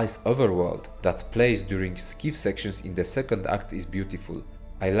called Ice Overworld that plays during skiff sections in the second act is beautiful.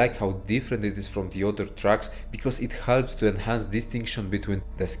 I like how different it is from the other tracks because it helps to enhance distinction between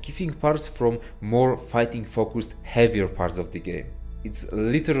the skiffing parts from more fighting focused heavier parts of the game. It's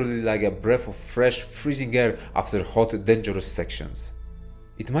literally like a breath of fresh freezing air after hot dangerous sections.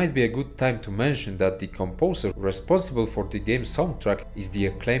 It might be a good time to mention that the composer responsible for the game's soundtrack is the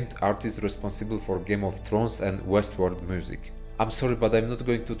acclaimed artist responsible for Game of Thrones and Westworld music. I'm sorry, but I'm not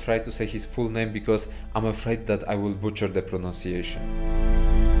going to try to say his full name because I'm afraid that I will butcher the pronunciation.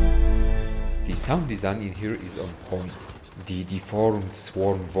 The sound design in here is on point. The deformed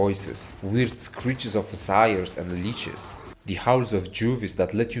sworn voices, weird screeches of sires and leeches, the howls of juvies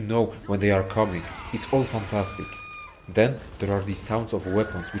that let you know when they are coming. It's all fantastic. Then there are the sounds of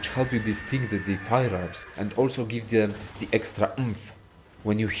weapons which help you distinguish the firearms and also give them the extra oomph.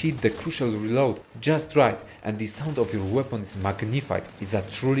 When you hit the crucial reload just right and the sound of your weapon is magnified, it's a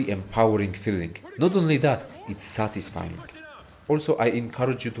truly empowering feeling. Not only that, it's satisfying. Also, I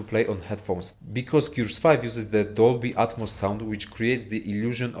encourage you to play on headphones, because Gears 5 uses the Dolby Atmos sound, which creates the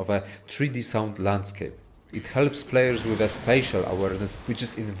illusion of a 3D sound landscape. It helps players with a spatial awareness, which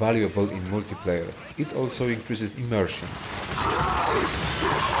is invaluable in multiplayer. It also increases immersion.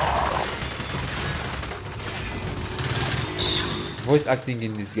 Voice acting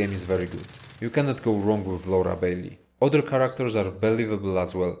in this game is very good. You cannot go wrong with Laura Bailey. Other characters are believable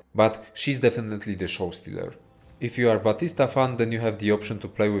as well, but she's definitely the show stealer. If you are Batista fan, then you have the option to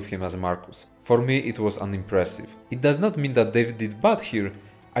play with him as Marcus. For me, it was unimpressive. It does not mean that David did bad here,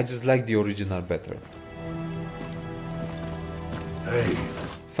 I just like the original better. Hey.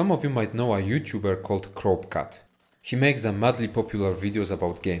 Some of you might know a YouTuber called Cropcat. He makes a madly popular videos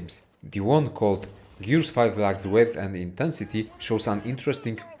about games. The one called Gears 5 Lacks Width and Intensity shows an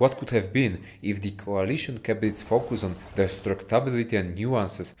interesting what could have been if the Coalition kept its focus on destructibility and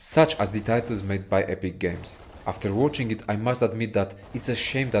nuances, such as the titles made by Epic Games. After watching it, I must admit that it's a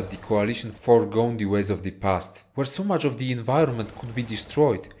shame that the Coalition forgone the ways of the past, where so much of the environment could be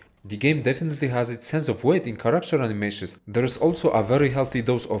destroyed. The game definitely has its sense of weight in character animations. There is also a very healthy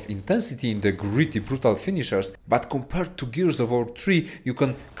dose of intensity in the gritty, brutal finishers, but compared to Gears of War 3, you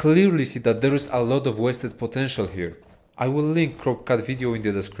can clearly see that there is a lot of wasted potential here. I will link Cropcat video in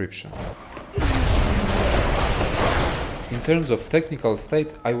the description. In terms of technical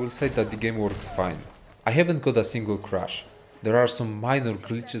state, I will say that the game works fine. I haven't got a single crash. There are some minor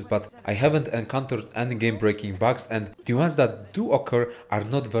glitches, but I haven't encountered any game-breaking bugs, and the ones that do occur are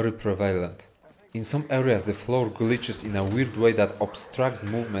not very prevalent. In some areas the floor glitches in a weird way that obstructs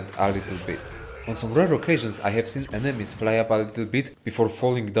movement a little bit. On some rare occasions I have seen enemies fly up a little bit before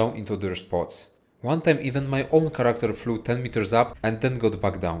falling down into their spots. One time even my own character flew 10 meters up and then got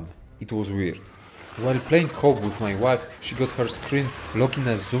back down. It was weird. While playing co-op with my wife, she got her screen locked in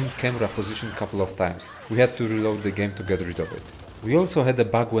a zoomed camera position a couple of times. We had to reload the game to get rid of it. We also had a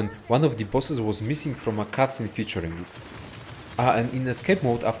bug when one of the bosses was missing from a cutscene featuring it. And in escape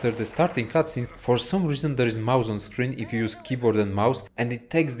mode after the starting cutscene, for some reason there is mouse on screen if you use keyboard and mouse, and it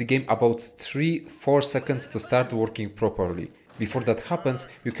takes the game about 3-4 seconds to start working properly. Before that happens,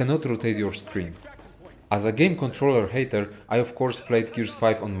 you cannot rotate your screen. As a game controller hater, I of course played Gears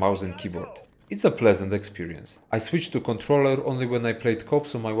 5 on mouse and keyboard. It's a pleasant experience. I switched to controller only when I played co-op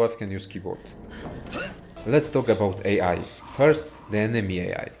so my wife can use keyboard. Let's talk about AI. First, the enemy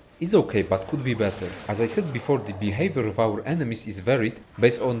AI. It's okay but could be better. As I said before, the behavior of our enemies is varied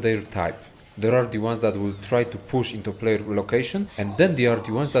based on their type. There are the ones that will try to push into player location, and then there are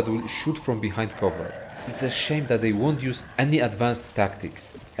the ones that will shoot from behind cover. It's a shame that they won't use any advanced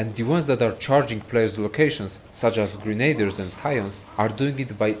tactics. And the ones that are charging players' locations, such as Grenadiers and Scions, are doing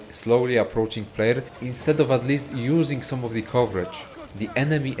it by slowly approaching player instead of at least using some of the coverage. The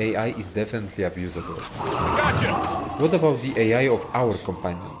enemy AI is definitely abusable. Gotcha. What about the AI of our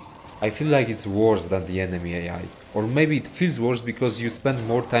companions? I feel like it's worse than the enemy AI. Or maybe it feels worse because you spend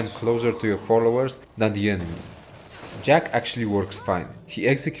more time closer to your followers than the enemies. Jack actually works fine. He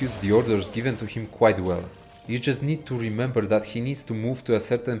executes the orders given to him quite well. You just need to remember that he needs to move to a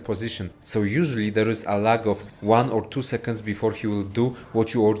certain position, so usually there is a lag of 1 or 2 seconds before he will do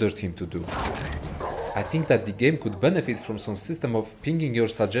what you ordered him to do. I think that the game could benefit from some system of pinging your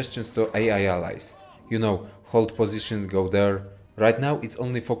suggestions to AI allies. You know, hold position, go there. Right now it's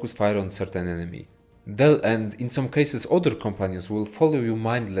only focus fire on certain enemy. They'll, and in some cases other companions will follow you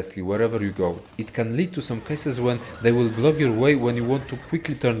mindlessly wherever you go. It can lead to some cases when they will block your way when you want to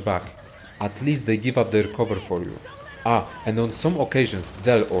quickly turn back. At least they give up their cover for you. And on some occasions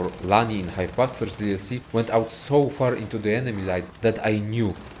Del or Lani in Hivebusters DLC went out so far into the enemy line that I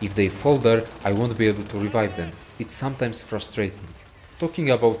knew if they fall there I won't be able to revive them. It's sometimes frustrating.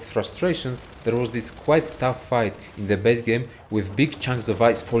 Talking about frustrations, there was this quite tough fight in the base game with big chunks of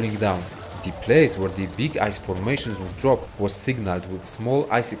ice falling down. The place where the big ice formations would drop was signaled with small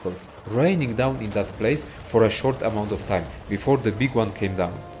icicles raining down in that place for a short amount of time before the big one came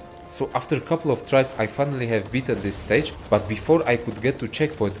down. So after a couple of tries I finally have beaten this stage, but before I could get to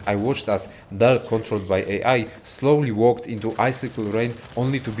checkpoint I watched as Dal, controlled by AI, slowly walked into icicle rain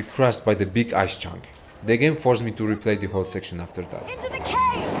only to be crushed by the big ice chunk. The game forced me to replay the whole section after that. Into the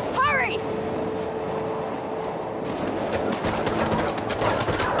cave! Hurry!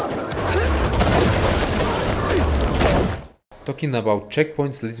 Talking about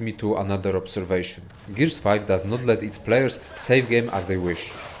checkpoints leads me to another observation. Gears 5 does not let its players save game as they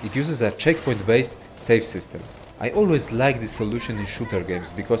wish. It uses a checkpoint based save system. I always like this solution in shooter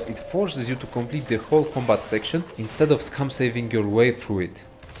games because it forces you to complete the whole combat section instead of scam saving your way through it.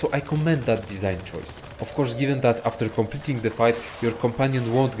 So I commend that design choice. Of course, given that after completing the fight your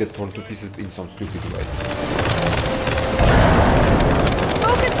companion won't get torn to pieces in some stupid way.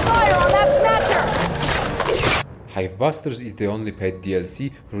 Focus fire on that snatcher! Hivebusters is the only paid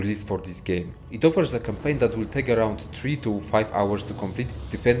DLC released for this game. It offers a campaign that will take around 3 to 5 hours to complete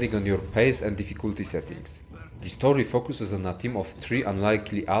depending on your pace and difficulty settings. The story focuses on a team of 3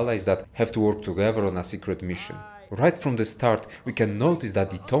 unlikely allies that have to work together on a secret mission. Right from the start we can notice that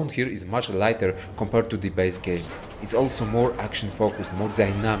the tone here is much lighter compared to the base game. It's also more action focused, more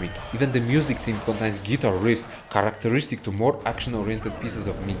dynamic. Even the music theme contains guitar riffs characteristic to more action oriented pieces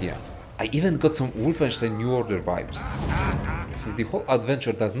of media. I even got some Wolfenstein New Order vibes. Since the whole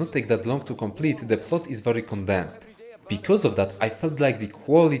adventure does not take that long to complete, the plot is very condensed. Because of that, I felt like the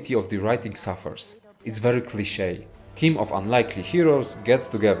quality of the writing suffers. It's very cliché. Team of unlikely heroes gets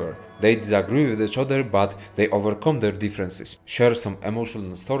together. They disagree with each other, but they overcome their differences, share some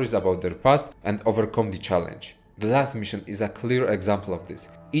emotional stories about their past, and overcome the challenge. The last mission is a clear example of this.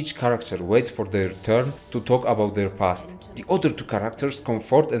 Each character waits for their turn to talk about their past. The other two characters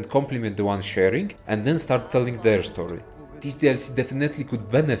comfort and compliment the one sharing, and then start telling their story. This DLC definitely could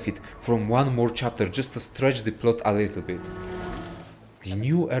benefit from one more chapter just to stretch the plot a little bit. The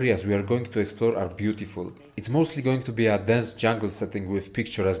new areas we are going to explore are beautiful. It's mostly going to be a dense jungle setting with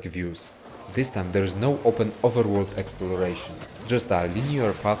picturesque views. This time there is no open overworld exploration, just a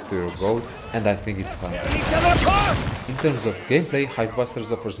linear path to your goal, and I think it's fun. In terms of gameplay,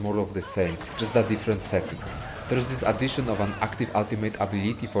 Hivebusters offers more of the same, just a different setting. There's this addition of an active ultimate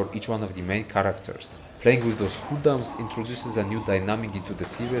ability for each one of the main characters. Playing with those cooldowns introduces a new dynamic into the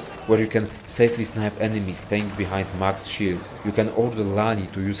series where you can safely snipe enemies staying behind Mac's shield. You can order Lani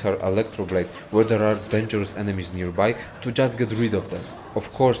to use her electroblade where there are dangerous enemies nearby to just get rid of them.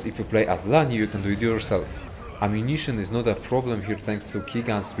 Of course, if you play as Lani, you can do it yourself. Ammunition is not a problem here thanks to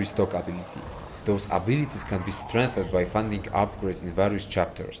Keegan's restock ability. Those abilities can be strengthened by finding upgrades in various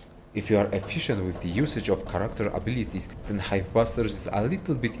chapters. If you are efficient with the usage of character abilities, then Hivebusters is a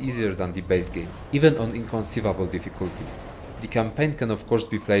little bit easier than the base game, even on inconceivable difficulty. The campaign can of course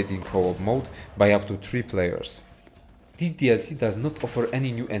be played in co-op mode by up to 3 players. This DLC does not offer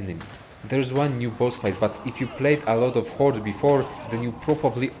any new enemies. There's one new boss fight, but if you played a lot of Horde before, then you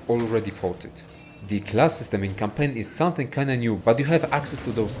probably already fought it. The class system in campaign is something kinda new, but you have access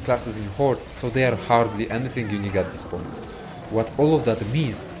to those classes in Horde, so they are hardly anything unique at this point. What all of that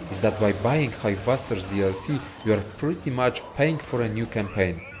means is that by buying Hivebusters DLC, you are pretty much paying for a new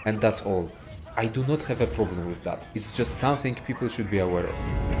campaign, and that's all. I do not have a problem with that, it's just something people should be aware of.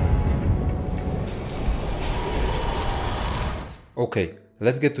 Okay,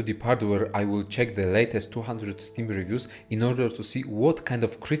 let's get to the part where I will check the latest 200 Steam reviews in order to see what kind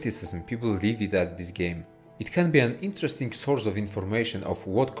of criticism people leave it at this game. It can be an interesting source of information of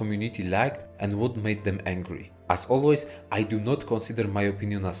what community liked and what made them angry. As always, I do not consider my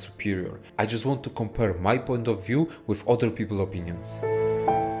opinion as superior, I just want to compare my point of view with other people's opinions.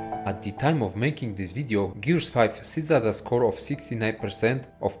 At the time of making this video, Gears 5 sits at a score of 69%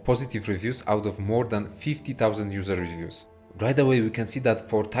 of positive reviews out of more than 50,000 user reviews. Right away we can see that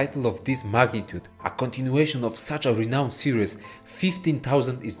for a title of this magnitude, a continuation of such a renowned series,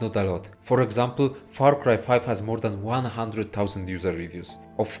 15,000 is not a lot. For example, Far Cry 5 has more than 100,000 user reviews.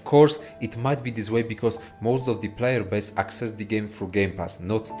 Of course, it might be this way because most of the player base access the game through Game Pass,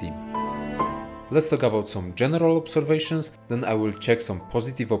 not Steam. Let's talk about some general observations, then I will check some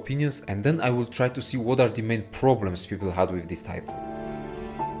positive opinions, and then I will try to see what are the main problems people had with this title.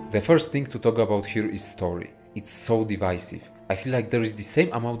 The first thing to talk about here is story. It's so divisive. I feel like there is the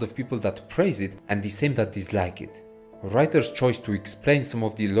same amount of people that praise it and the same that dislike it. Writer's choice to explain some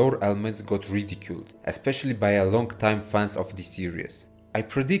of the lore elements got ridiculed, especially by a long-time fans of the series. I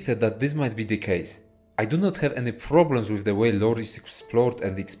predicted that this might be the case. I do not have any problems with the way lore is explored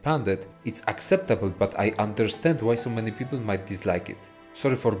and expanded, it's acceptable, but I understand why so many people might dislike it.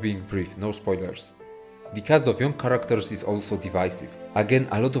 Sorry for being brief, no spoilers. The cast of young characters is also divisive. Again,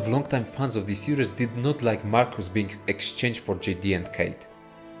 a lot of longtime fans of the series did not like Marcus being exchanged for JD and Kate.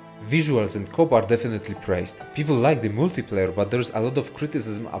 Visuals and co-op are definitely praised. People like the multiplayer, but there's a lot of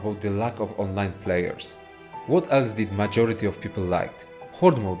criticism about the lack of online players. What else did majority of people liked?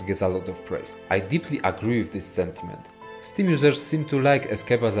 Horde mode gets a lot of praise. I deeply agree with this sentiment. Steam users seem to like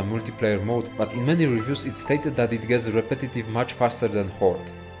Escape as a multiplayer mode, but in many reviews it's stated that it gets repetitive much faster than Horde,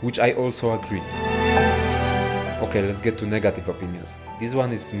 which I also agree. Okay, let's get to negative opinions. This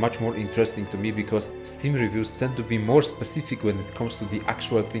one is much more interesting to me because Steam reviews tend to be more specific when it comes to the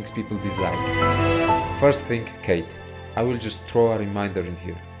actual things people dislike. First thing, Kate. I will just throw a reminder in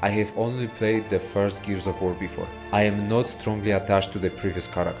here. I have only played the first Gears of War before. I am not strongly attached to the previous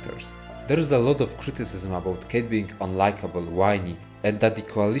characters. There is a lot of criticism about Kate being unlikable, whiny, and that the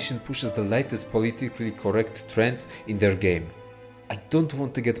Coalition pushes the latest politically correct trends in their game. I don't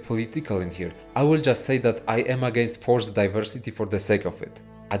want to get political in here. I will just say that I am against forced diversity for the sake of it.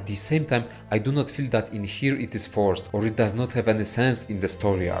 At the same time, I do not feel that in here it is forced or it does not have any sense in the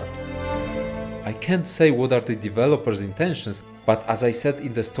story arc. I can't say what are the developers' intentions, but as I said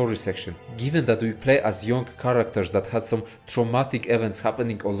in the story section, given that we play as young characters that had some traumatic events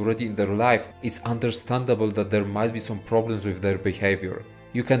happening already in their life, it's understandable that there might be some problems with their behavior.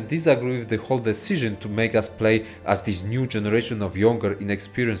 You can disagree with the whole decision to make us play as this new generation of younger,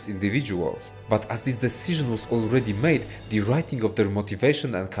 inexperienced individuals, but as this decision was already made, the writing of their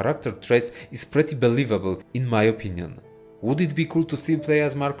motivation and character traits is pretty believable, in my opinion. Would it be cool to still play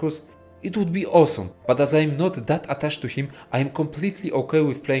as Marcus? It would be awesome, but as I am not that attached to him, I am completely okay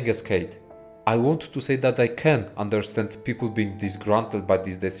with playing as Kate. I want to say that I can understand people being disgruntled by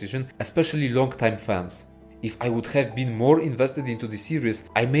this decision, especially long-time fans. If I would have been more invested into the series,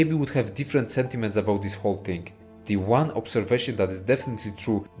 I maybe would have different sentiments about this whole thing. The one observation that is definitely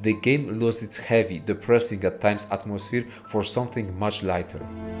true, the game lost its heavy, depressing at times atmosphere for something much lighter.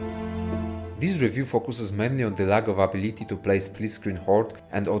 This review focuses mainly on the lack of ability to play split-screen Horde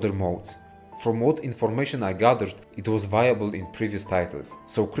and other modes. From what information I gathered, it was viable in previous titles,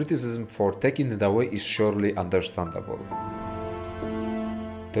 so criticism for taking it away is surely understandable.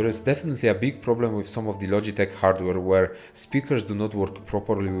 There is definitely a big problem with some of the Logitech hardware where speakers do not work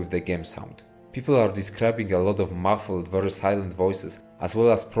properly with the game sound. People are describing a lot of muffled, very silent voices, as well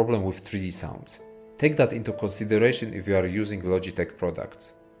as problem with 3D sounds. Take that into consideration if you are using Logitech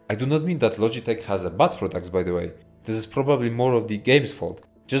products. I do not mean that Logitech has bad products, by the way. This is probably more of the game's fault.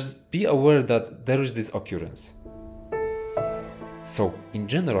 Just be aware that there is this occurrence. So, in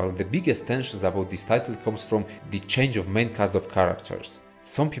general, the biggest tensions about this title comes from the change of main cast of characters.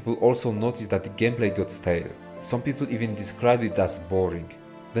 Some people also noticed that the gameplay got stale. Some people even described it as boring.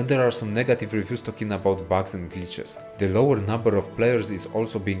 Then there are some negative reviews talking about bugs and glitches. The lower number of players is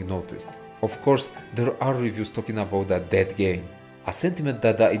also being noticed. Of course, there are reviews talking about a dead game. A sentiment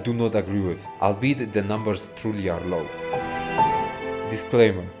that I do not agree with, albeit the numbers truly are low.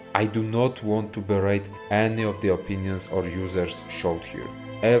 Disclaimer: I do not want to berate any of the opinions or users showed here.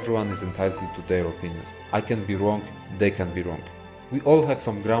 Everyone is entitled to their opinions. I can be wrong, they can be wrong. We all have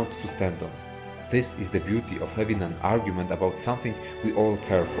some ground to stand on. This is the beauty of having an argument about something we all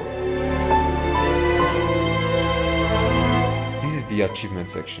care for. This is the achievement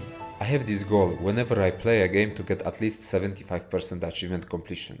section. I have this goal whenever I play a game to get at least 75% achievement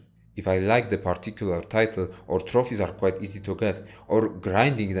completion. If I like the particular title or trophies are quite easy to get or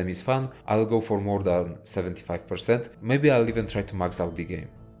grinding them is fun, I'll go for more than 75%, maybe I'll even try to max out the game.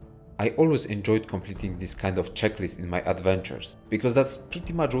 I always enjoyed completing this kind of checklist in my adventures, because that's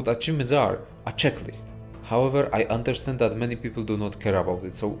pretty much what achievements are, a checklist. However, I understand that many people do not care about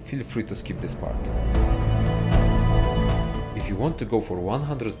it, so feel free to skip this part. If you want to go for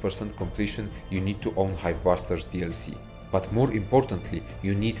 100% completion, you need to own Hivebusters DLC. But more importantly,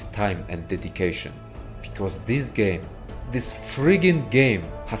 you need time and dedication. Because this friggin' game,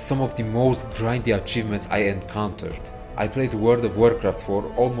 has some of the most grindy achievements I encountered. I played World of Warcraft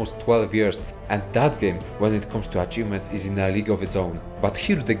for almost 12 years, and that game, when it comes to achievements, is in a league of its own. But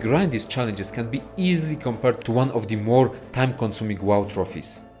here the grindiest challenges can be easily compared to one of the more time-consuming WoW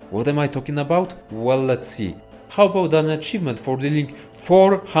trophies. What am I talking about? Well, let's see. How about an achievement for dealing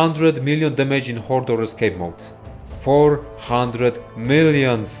 400 million damage in Horde or Escape modes? 400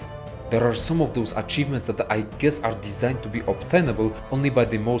 millions! There are some of those achievements that I guess are designed to be obtainable only by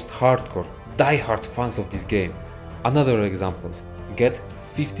the most hardcore, die-hard fans of this game. Another examples: get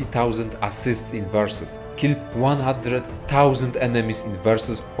 50,000 assists in versus, kill 100,000 enemies in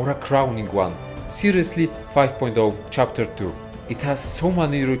versus or a crowning one. Seriously, 5.0 Chapter 2. It has so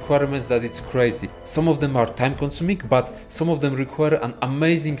many requirements that it's crazy. Some of them are time consuming, but some of them require an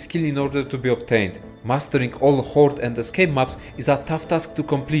amazing skill in order to be obtained. Mastering all Horde and Escape maps is a tough task to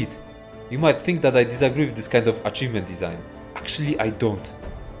complete. You might think that I disagree with this kind of achievement design. Actually, I don't.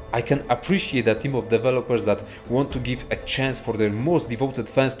 I can appreciate a team of developers that want to give a chance for their most devoted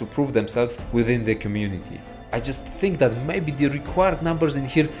fans to prove themselves within the community. I just think that maybe the required numbers in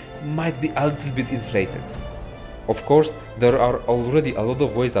here might be a little bit inflated. Of course, there are already a lot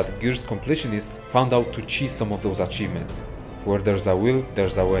of ways that Gears completionists found out to cheese some of those achievements. Where there's a will,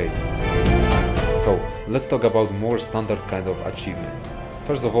 there's a way. So, let's talk about more standard kind of achievements.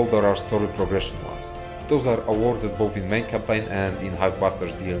 First of all, there are story progression ones. Those are awarded both in main campaign and in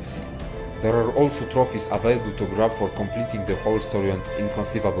Hivebusters DLC. There are also trophies available to grab for completing the whole story on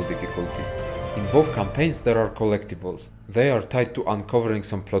inconceivable difficulty. In both campaigns there are collectibles. They are tied to uncovering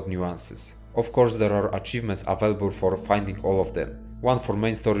some plot nuances. Of course, there are achievements available for finding all of them. One for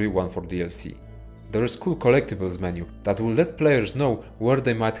main story, one for DLC. There is cool collectibles menu that will let players know where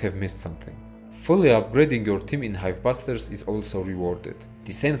they might have missed something. Fully upgrading your team in Hivebusters is also rewarded.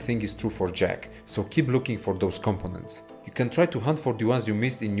 The same thing is true for Jack, so keep looking for those components. You can try to hunt for the ones you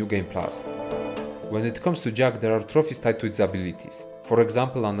missed in New Game Plus. When it comes to Jack, there are trophies tied to its abilities. For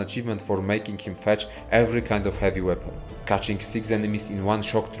example, an achievement for making him fetch every kind of heavy weapon, catching 6 enemies in one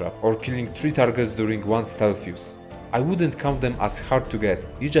shock trap, or killing 3 targets during one stealth use. I wouldn't count them as hard to get,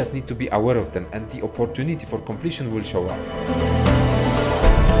 you just need to be aware of them and the opportunity for completion will show up.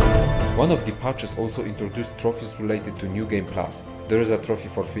 One of the patches also introduced trophies related to New Game Plus. There is a trophy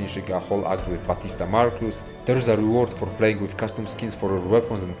for finishing a whole act with Batista Marcus, there is a reward for playing with custom skins for your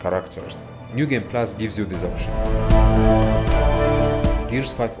weapons and characters. New Game Plus gives you this option.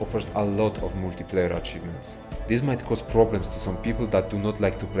 Gears 5 offers a lot of multiplayer achievements. This might cause problems to some people that do not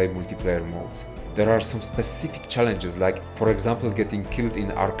like to play multiplayer modes. There are some specific challenges like, for example, getting killed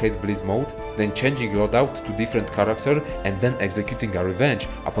in Arcade Blitz mode, then changing loadout to different character and then executing a revenge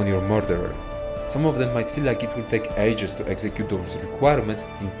upon your murderer. Some of them might feel like it will take ages to execute those requirements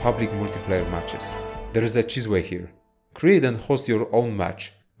in public multiplayer matches. There is a cheese way here. Create and host your own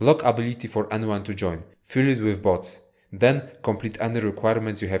match. Block ability for anyone to join. Fill it with bots. Then complete any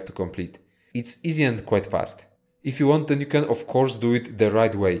requirements you have to complete. It's easy and quite fast. If you want, then you can of course do it the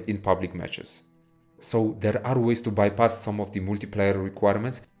right way in public matches. So there are ways to bypass some of the multiplayer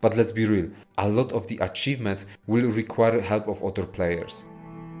requirements, but let's be real, a lot of the achievements will require help of other players.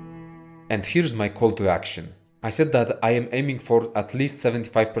 And here's my call to action. I said that I am aiming for at least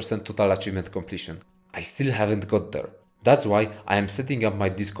 75% total achievement completion. I still haven't got there. That's why I am setting up my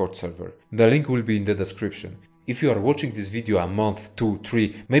Discord server. The link will be in the description. If you are watching this video a month, 2,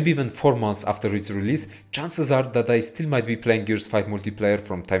 3, maybe even 4 months after its release, chances are that I still might be playing Gears 5 multiplayer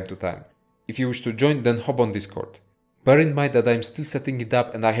from time to time. If you wish to join, then hop on Discord. Bear in mind that I'm still setting it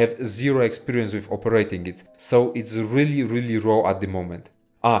up and I have zero experience with operating it, so it's really raw at the moment.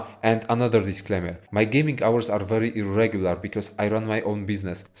 And another disclaimer, my gaming hours are very irregular because I run my own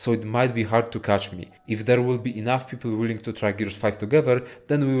business, so it might be hard to catch me. If there will be enough people willing to try Gears 5 together,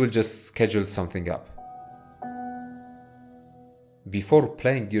 then we will just schedule something up. Before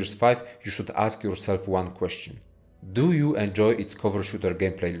playing Gears 5, you should ask yourself one question. Do you enjoy its cover shooter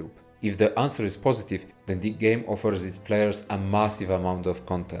gameplay loop? If the answer is positive, then the game offers its players a massive amount of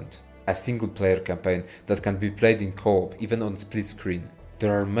content. A single player campaign that can be played in co-op, even on split screen.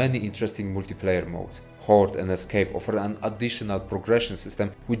 There are many interesting multiplayer modes. Horde and Escape offer an additional progression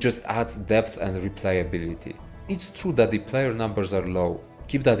system which just adds depth and replayability. It's true that the player numbers are low.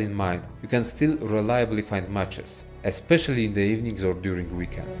 Keep that in mind, you can still reliably find matches, especially in the evenings or during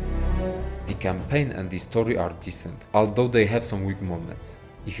weekends. The campaign and the story are decent, although they have some weak moments.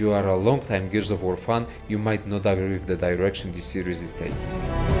 If you are a long-time Gears of War fan, you might not agree with the direction this series is taking.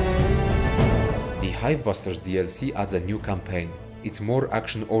 The Hivebusters DLC adds a new campaign. It's more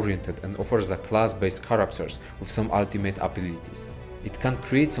action-oriented and offers a class-based characters with some ultimate abilities. It can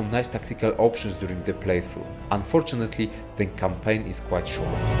create some nice tactical options during the playthrough. Unfortunately, the campaign is quite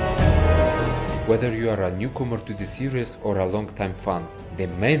short. Whether you are a newcomer to the series or a long-time fan, the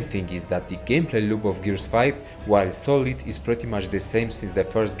main thing is that the gameplay loop of Gears 5, while solid, is pretty much the same since the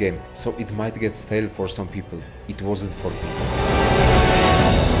first game, so it might get stale for some people. It wasn't for me.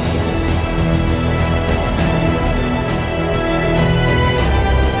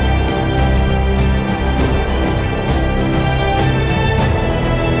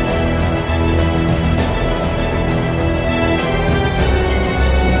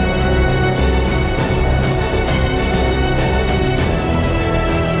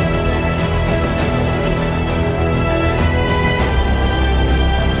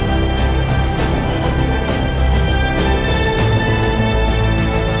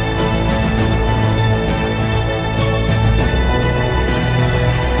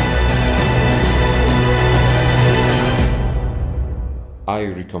 I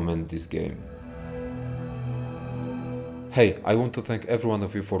recommend this game. Hey, I want to thank every one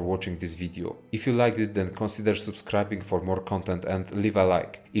of you for watching this video. If you liked it, then consider subscribing for more content and leave a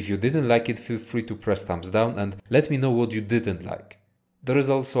like. If you didn't like it, feel free to press thumbs down and let me know what you didn't like. There is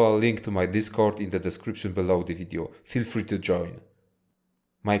also a link to my Discord in the description below the video. Feel free to join.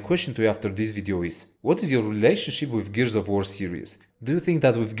 My question to you after this video is, what is your relationship with Gears of War series? Do you think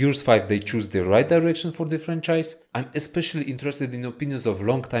that with Gears 5 they choose the right direction for the franchise? I'm especially interested in opinions of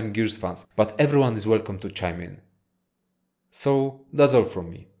long-time Gears fans, but everyone is welcome to chime in. So, that's all from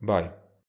me. Bye.